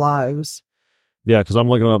live their lives. Yeah, because I'm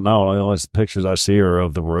looking up now. The only pictures I see are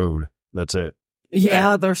of the road. That's it.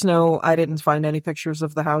 Yeah, I didn't find any pictures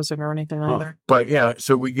of the housing or anything either. But yeah,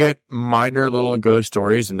 so we get minor little ghost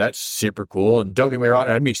stories, and that's super cool. And don't get me wrong,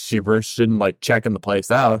 I'd be super interested in like checking the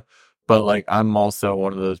place out. But like, I'm also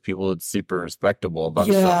one of those people that's super respectable about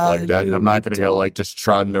stuff like that. And I'm not going to go like just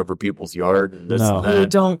trotting over people's yard and this and that. You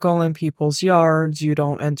don't go in people's yards. You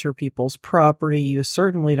don't enter people's property. You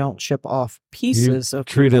certainly don't chip off pieces of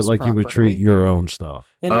treat it like property. you would treat your own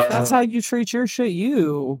stuff. And if that's how you treat your shit,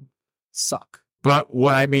 you suck. But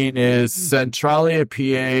what I mean is Centralia,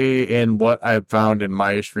 PA, and what I've found in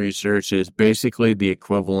my research is basically the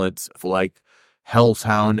equivalent of like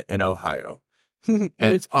Helltown in Ohio. And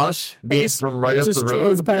it's us being from right up the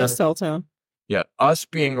road. It's past Helltown. Yeah, us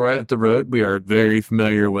being right up the road, we are very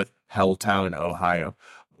familiar with Helltown, Ohio.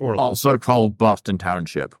 Or also called Boston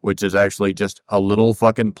Township, which is actually just a little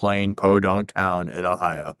fucking plain podunk town in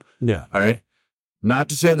Ohio. Yeah. All right? Not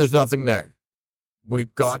to say there's nothing there.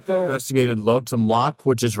 We've got investigated Lonesome Lock,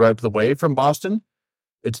 which is right up the way from Boston.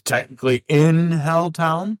 It's technically in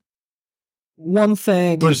Helltown. One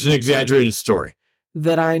thing, but it's an exaggerated story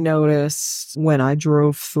that I noticed when I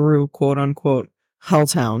drove through quote unquote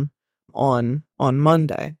Helltown on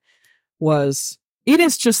Monday was it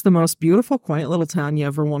is just the most beautiful, quaint little town you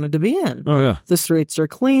ever wanted to be in. Oh, yeah. The streets are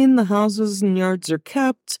clean. The houses and yards are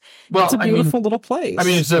kept. Well, it's a beautiful little place. I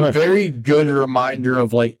mean, it's a very good reminder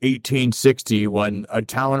of like 1860 when a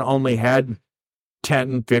town only had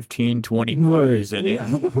 10, 15, 20 cars in it.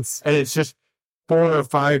 And it's just 4 or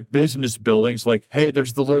 5 business buildings. Like, hey,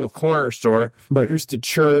 there's the little corner store, but here's the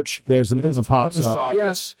church. There's a pop shop.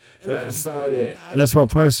 Yes. That's what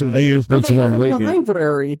person they use. That's a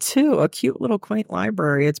library, too. A cute little quaint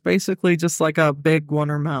library. It's basically just like a big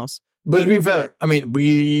Wonder Mouse. But to be fair, I mean,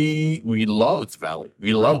 we love Valley.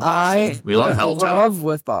 We love Boston. We love Helltown. I love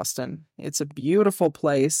with Boston. It's a beautiful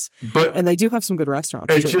place. And they do have some good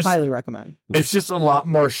restaurants, which I highly recommend. It's just a lot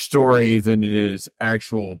more story than it is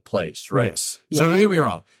actual place, right? Yes. So don't get me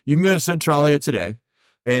wrong. You can go to Centralia today,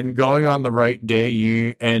 and going on the right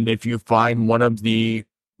day, and if you find one of the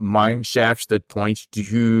mine shafts that points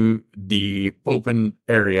to the open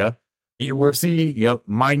area, you will see,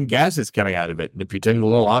 mine gases coming out of it. And if you take a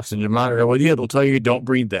little oxygen monitor with you, it'll tell you don't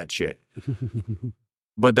breathe that shit.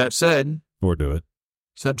 But that said, or do it.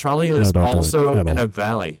 Centralia is also in a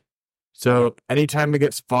valley. So anytime it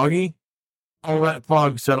gets foggy, all that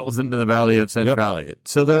fog settles into the valley of Centralia. Yep.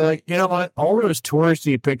 So they're like, you know what? All those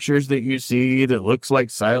touristy pictures that you see that looks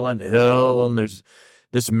like Silent Hill and there's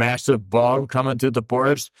this massive bog coming through the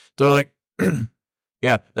forest, they're like,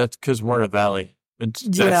 yeah, that's because we're in a valley. That's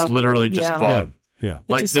literally just fog. Yeah.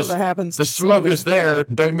 Like this happens. The smoke is there.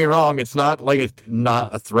 Don't get me wrong. It's not like it's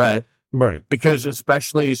not a threat. Right. Because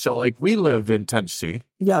especially, so like we live in Tennessee.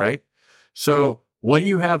 Yeah. Right. So when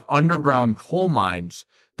you have underground coal mines,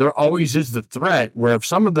 there always is the threat where if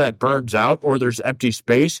some of that burns out or there's empty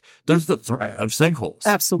space, there's the threat of sinkholes.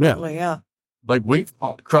 Absolutely. Yeah. Like we've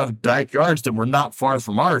across backyards that were not far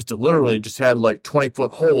from ours that literally just had like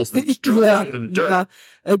 20-foot holes that just into the dirt. Yeah.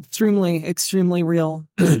 Extremely, extremely real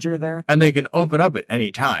danger there. And they can open up at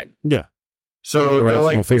any time. Yeah. So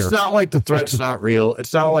like, it's not like the threat's not real.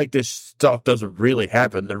 It's not like this stuff doesn't really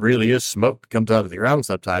happen. There really is smoke that comes out of the ground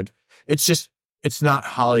sometimes. It's just, it's not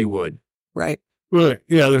Hollywood. Right. Right.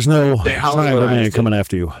 Yeah, there's no man coming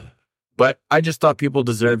after you. But I just thought people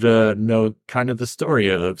deserved to know kind of the story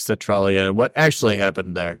of Centralia and what actually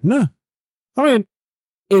happened there. No. I mean,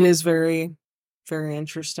 it is very, very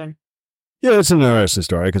interesting. Yeah, it's an interesting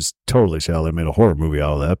story. I could totally see how they made a horror movie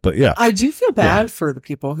out of that. But yeah. I do feel bad for the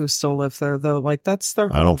people who still live there, though. Like, that's their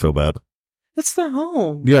home. I don't feel bad. It's their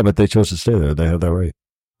home. Yeah, but they chose to stay there. They have that right.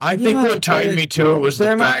 I think what tied me to it was the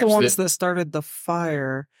fact they're not the ones that started the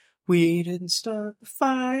fire. We didn't start the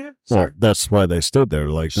fire. Well, that's why they stood there.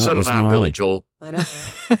 Like, shut up now, Billy Joel. I know.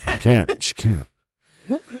 She can't.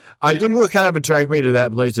 I think what kind of attracted me to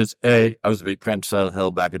that place is A, I was a big fan of Silent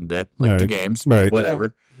Hill back in the day, like the games,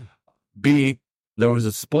 whatever. B, there was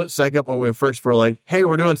a split second when we first were like, hey,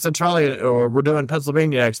 we're doing Centralia or we're doing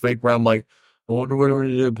Pennsylvania next week, where I'm like, I wonder what we're going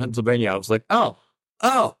to do in Pennsylvania. I was like, oh.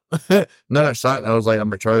 Then I saw it and I was like,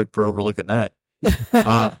 I'm retarded for overlooking that.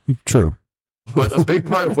 True. But a big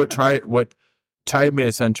part of what tied me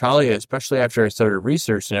to Centralia, especially after I started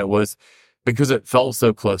researching it, was because it felt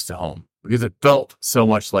so close to home. Because it felt so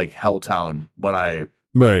much like Helltown when I...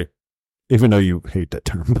 Right. Even though you hate that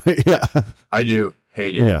term. But yeah. I do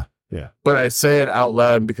hate it. Yeah. Yeah. But I say it out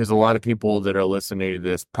loud because a lot of people that are listening to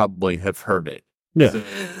this probably have heard it. Yeah.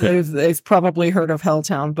 They've probably heard of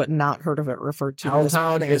Helltown, but not heard of it referred to as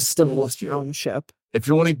Helltown is still Township. If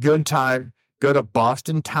you want a good time, go to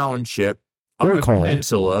Boston Township on the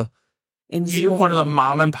peninsula. Eat one of the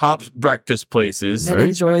mom and pop's breakfast places. And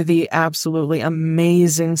enjoy the absolutely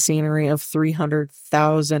amazing scenery of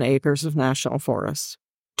 300,000 acres of national forest.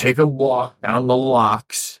 Take a walk down the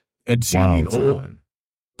locks and see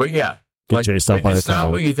But yeah, Get chased out by it's the not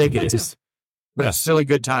town. what you think it is. But it's still a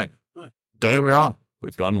good time. Don't get me wrong.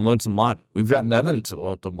 We've gone and learned some lot. We've gotten evidence to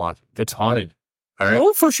learn some lot. It's haunted. All right.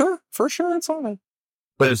 Oh, for sure. For sure it's haunted.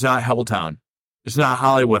 But it's not Helltown. It's not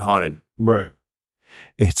Hollywood haunted. Right.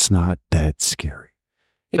 It's not that scary.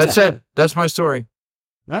 That's it. That's my story.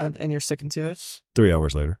 And you're sticking to it? 3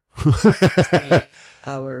 hours later.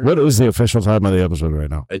 Hour. What is the official time of the episode right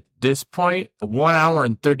now? At this point, 1 hour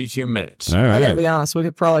and 32 minutes. All I gotta right. be honest, we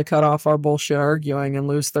could probably cut off our bullshit arguing and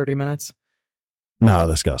lose 30 minutes. No,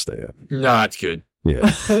 that's got to stay in. No, it's good. Yeah.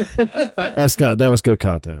 That was good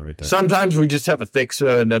content right there. Sometimes we just have a thick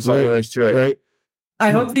soda, and that's all there is to it. Right.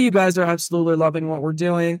 I hope that you guys are absolutely loving what we're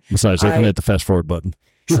doing. Besides, they can hit the fast forward button.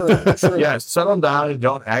 True. Yeah, settle down and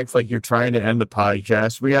don't act like you're trying to end the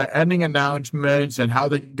podcast. We got ending announcements and how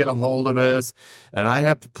they can get a hold of us. And I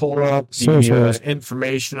have to pull up the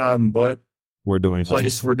information on what we're doing.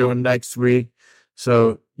 Place we're doing next week.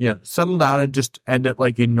 So, yeah, settle down and just end it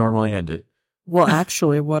like you normally end it. Well,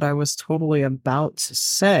 actually, what I was totally about to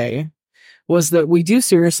say was that we do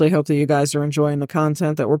seriously hope that you guys are enjoying the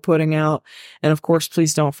content that we're putting out. And of course,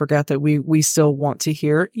 please don't forget that we still want to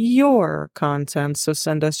hear your content. So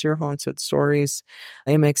send us your haunted stories.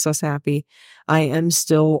 It makes us happy. I am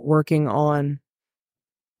still working on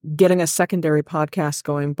getting a secondary podcast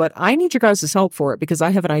going, but I need your guys' help for it because I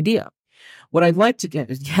have an idea. What I'd like to do,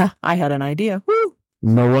 I had an idea. Woo!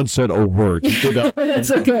 No one said a word.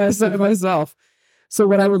 It's okay. I said it myself. So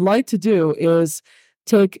what I would like to do is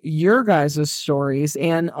take your guys' stories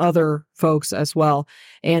and other folks as well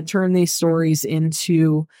and turn these stories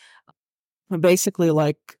into basically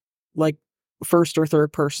like first or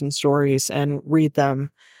third person stories and read them.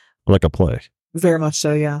 Like a play. Very much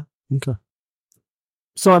so, yeah. Okay.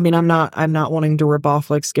 So, I mean, I'm not wanting to rip off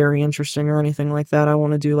like Scary Interesting or anything like that. I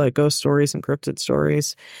want to do like ghost stories and cryptid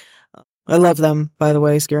stories. I love them, by the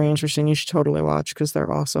way. Scary Interesting. You should totally watch because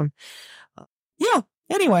they're awesome. Yeah.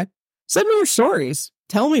 Anyway, send me your stories.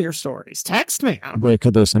 Tell me your stories. Text me. Where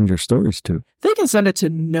could they send your stories to? They can send it to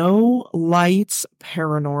No Lights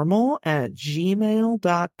Paranormal at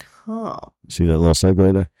gmail.com. See that little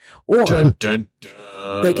segue there? Or Dun, dun,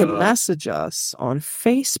 dun. they can message us on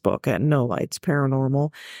Facebook at No Lights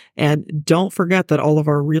Paranormal. And don't forget that all of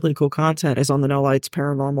our really cool content is on the No Lights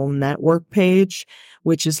Paranormal Network page,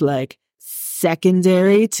 which is like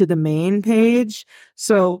secondary to the main page.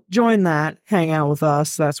 So join that, hang out with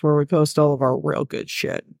us. That's where we post all of our real good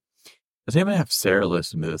shit. I think I'm going to have Sarah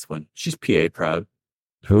listen to this one. She's PA proud.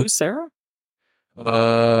 Who's Sarah?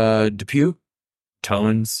 Depew?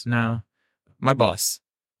 Tones now. My boss.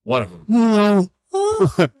 One of them.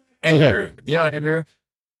 Andrew. You know Andrew?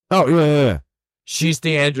 Oh, yeah. She's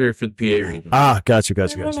the Andrew for the PA reading. Ah, got you. I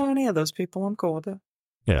don't know any of those people. I'm cool with it.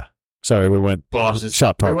 Yeah. Sorry, we went Bosses.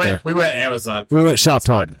 shop talk there. We went Amazon. We went shop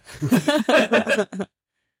talk.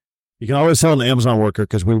 You can always tell an Amazon worker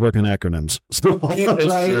because we work in acronyms. It's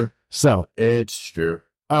true. So. It's true.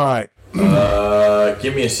 All right.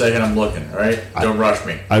 Give me a second. I'm looking. All right. Don't rush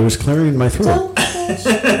me. I was clearing my throat.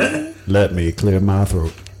 Let me clear my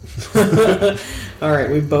throat. All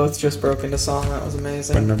right, we both just broke into song. That was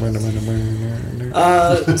amazing.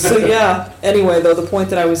 So yeah. Anyway, though, the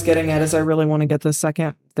point that I was getting at is I really want to get the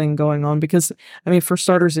second thing going on because, I mean, for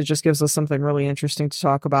starters, it just gives us something really interesting to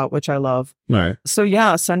talk about, which I love. All right. So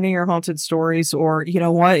yeah, send me your haunted stories, or you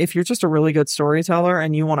know what? If you're just a really good storyteller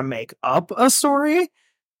and you want to make up a story,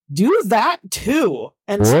 do that too,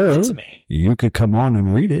 and send it to me. You could come on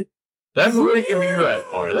and read it. That's what we give you that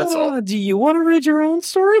for. That's all. Do you want to read your own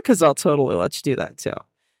story? Because I'll totally let you do that too.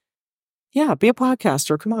 Yeah, be a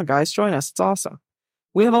podcaster. Come on, guys, join us. It's awesome.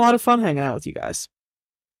 We have a lot of fun hanging out with you guys.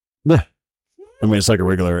 I mean, it's like a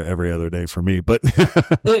regular every other day for me, but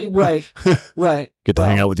Right. Get to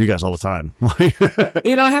hang out with you guys all the time.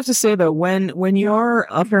 You know, I have to say though, when you're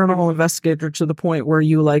a paranormal investigator to the point where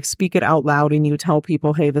you like speak it out loud and you tell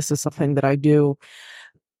people, hey, this is something that I do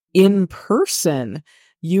in person,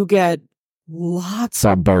 you get lots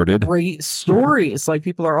Subverted. of great stories. Like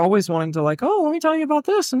people are always wanting to like, oh, let me tell you about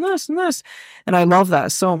this and this and this. And I love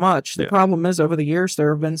that so much. The problem is over the years,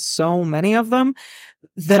 there have been so many of them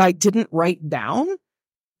that I didn't write down.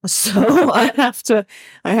 So I have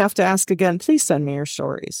to ask again, please send me your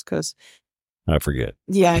stories. Cause I forget.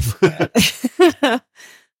 yeah, I forget.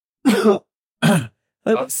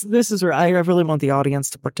 This is where I really want the audience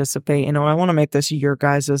to participate. You know, I want to make this your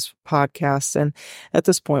guys' podcast. And at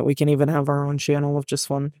this point, we can even have our own channel of just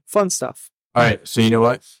fun stuff. All right. So you know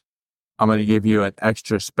what? I'm going to give you an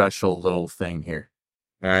extra special little thing here.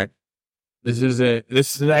 All right. This is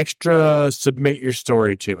an extra submit your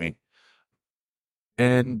story to me.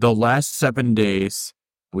 In the last 7 days,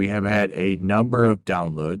 we have had a number of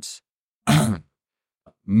downloads,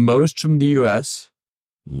 most from the U.S.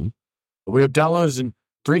 Mm-hmm. We have downloads in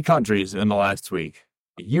 3 countries in the last week.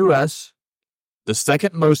 The U.S., the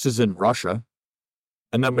second most is in Russia,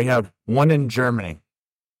 and then we have one in Germany.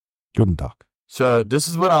 Guten Tag. So this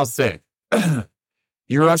is what I'll say.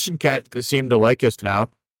 You Russian cats seem to like us now,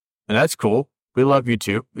 and that's cool. We love you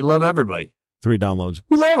too. We love everybody. 3 downloads.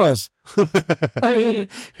 We love us.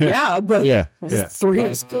 Yeah, but yeah. 3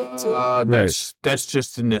 is good too. That's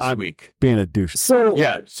just in this week. Being a douche. So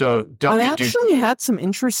don't I actually had some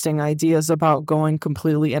interesting ideas about going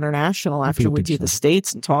completely international after we do the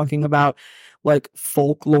States and talking about like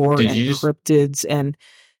folklore and cryptids and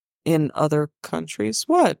in other countries.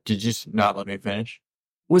 What? Did you not let me finish?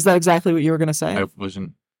 Was that exactly what you were going to say? I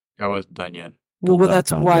wasn't done yet. Well,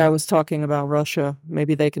 that's why I was talking about Russia.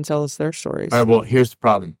 Maybe they can tell us their stories. All right, well, here's the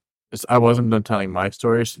problem. I wasn't done telling my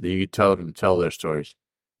stories, so that you could tell them to tell their stories.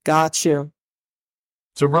 Got you.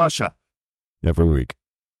 So Russia. Every week.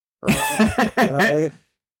 Right.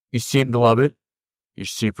 You seem to love it. You're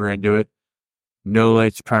super into it. No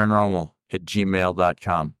Lights Paranormal at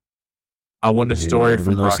gmail.com. I want a story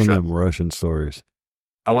from Russia. Some Russian stories.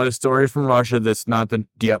 I want a story from Russia that's not the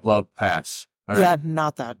Dietlov Pass. Right. Yeah,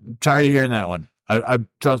 not that. I'm tired of hearing that one. I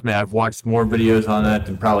trust me, I've watched more videos on that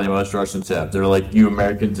than probably most Russians have. They're like, you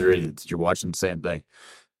Americans are idiots. You're watching the same thing.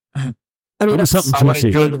 I mean, I want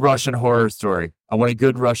a good Russian horror story. I want a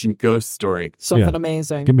good Russian ghost story. Something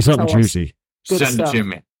amazing. Give me something juicy. Send it to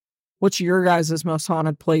me. What's your guys' most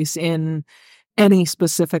haunted place in any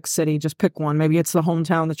specific city? Just pick one. Maybe it's the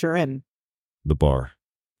hometown that you're in. The bar.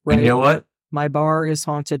 Right? And you know what? My bar is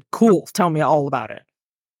haunted. Cool. Tell me all about it.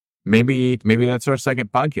 Maybe that's our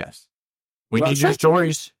second podcast. We need your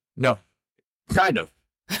stories. No, kind of.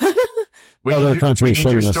 Other countries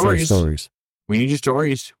showing us their stories. We need your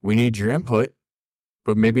stories. We need your input.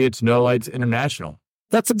 But maybe it's No Lights International.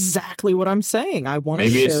 That's exactly what I'm saying. I want to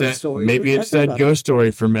share a story. Maybe it's that ghost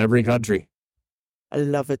story from every country. I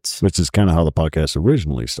love it. Which is kind of how the podcast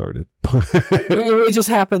originally started. We just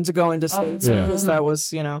happened to go into states because that was,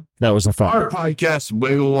 That was a thought. Our podcast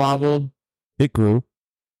wiggle wobbled. It grew.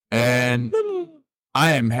 And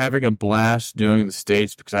I am having a blast doing the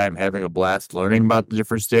states because I am having a blast learning about the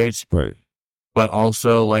different states. Right. But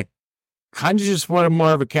also, kind of just wanted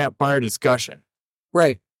more of a campfire discussion.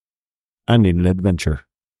 Right. I need an adventure.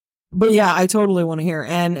 But yeah, I totally want to hear.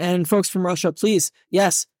 And folks from Russia, please,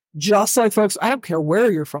 yes, just like folks, I don't care where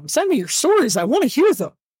you're from. Send me your stories. I want to hear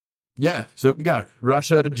them. Yeah. So we got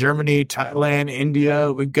Russia, Germany, Thailand,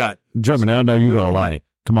 India. We've got Germany. I know you're going to lie.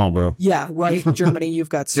 Come on, bro. Yeah, right. Germany, you've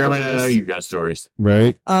got stories. Germany, I know you've got stories.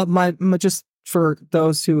 Right. My just for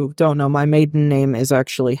those who don't know, my maiden name is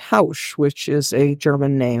actually Hausch, which is a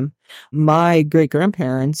German name. My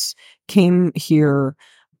great-grandparents came here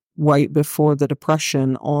right before the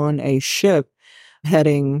Depression on a ship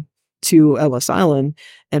heading to Ellis Island,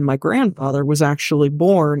 and my grandfather was actually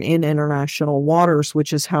born in international waters,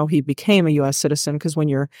 which is how he became a U.S. citizen. Because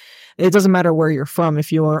it doesn't matter where you're from.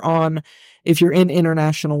 If you're in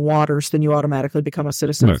international waters, then you automatically become a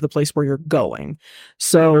citizen of the place where you're going.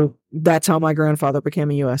 So that's how my grandfather became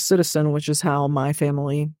a U.S. citizen, which is how my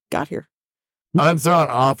family got here. I'm throwing an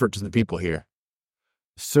offer to the people here.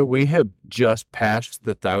 So we have just passed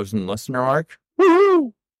the 1,000 listener mark.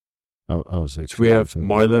 Woo-hoo! We have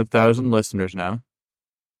more than 1,000 listeners now.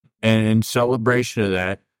 And in celebration of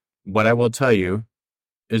that, what I will tell you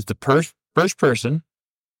is the first person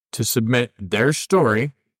to submit their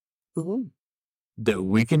story that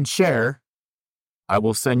we can share, I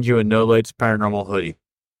will send you a No Lights Paranormal hoodie.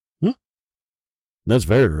 That's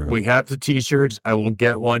very rare. We have the t-shirts. I will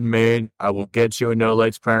get one made. I will get you a No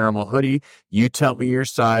Lights Paranormal hoodie. You tell me your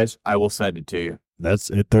size. I will send it to you. That's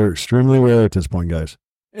it. They're extremely rare at this point, guys.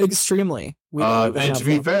 Extremely. And to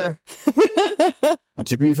be fair,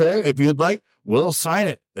 if you'd like, we'll sign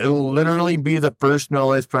it. It'll literally be the first No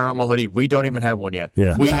Lights Paranormal hoodie. We don't even have one yet.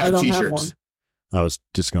 Yeah. We have t-shirts. I was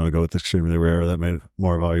just going to go with extremely rare. That made it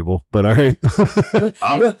more valuable. But all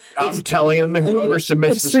right. I'm telling them whoever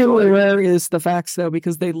submits the Extremely story. rare is the facts, though,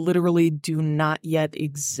 because they literally do not yet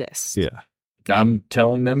exist. Yeah. I'm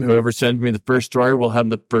telling them whoever sends me the first story will have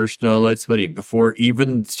the first No Lights hoodie before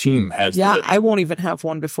even the team has Yeah, the hoodie. I won't even have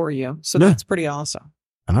one before you. So Yeah. that's pretty awesome.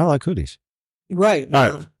 And I like hoodies. Right. All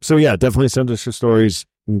right. So yeah, definitely send us your stories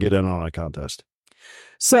and get in on a contest.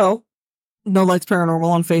 So, No Lights Paranormal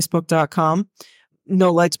on Facebook.com,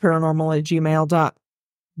 No Lights Paranormal at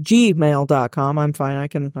gmail.com. I'm fine. I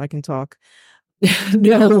can talk.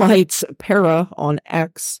 No Lights Para on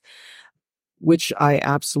X, which I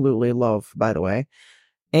absolutely love, by the way.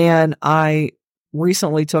 And I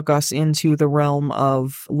recently took us into the realm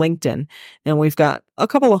of LinkedIn, and we've got a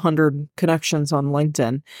couple of hundred connections on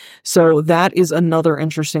LinkedIn. So that is another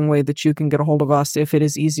interesting way that you can get a hold of us if it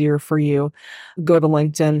is easier for you. Go to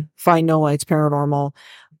LinkedIn, find No Lights Paranormal,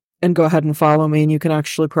 and go ahead and follow me, and you can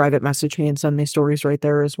actually private message me and send me stories right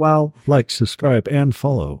there as well. Like, subscribe, and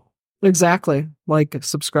follow. Exactly. Like,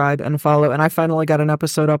 subscribe, and follow. And I finally got an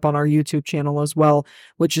episode up on our YouTube channel as well,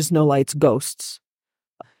 which is No Lights Ghosts.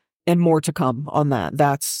 And more to come on that.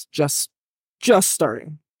 That's just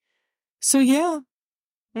starting. So, yeah.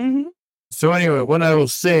 Mm-hmm. So anyway, what I will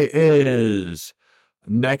say is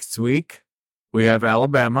next week we have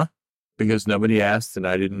Alabama because nobody asked and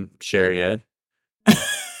I didn't share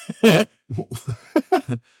yet.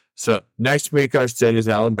 So next week our state is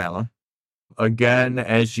Alabama. Again,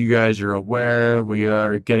 as you guys are aware, we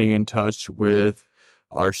are getting in touch with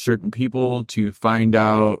our certain people to find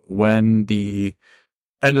out when the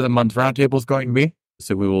end of the month roundtable is going to be.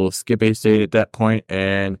 So we will skip a state at that point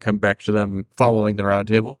and come back to them following the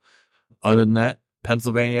roundtable. Other than that,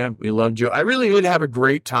 Pennsylvania, we loved you. I really did have a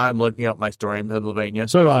great time looking up my story in Pennsylvania.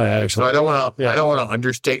 So I So actually. I don't want to. I don't want to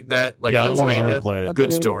understate that. Like Yeah, I don't wanna Pennsylvania, underplay it.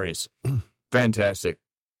 good stories, fantastic.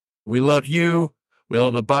 We love you. We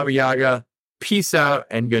love the Baba Yaga. Peace out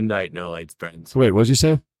and good night, No Lights friends. Wait, what'd you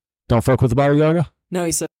say? Don't fuck with the Baba Yaga? No,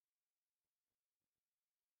 he said.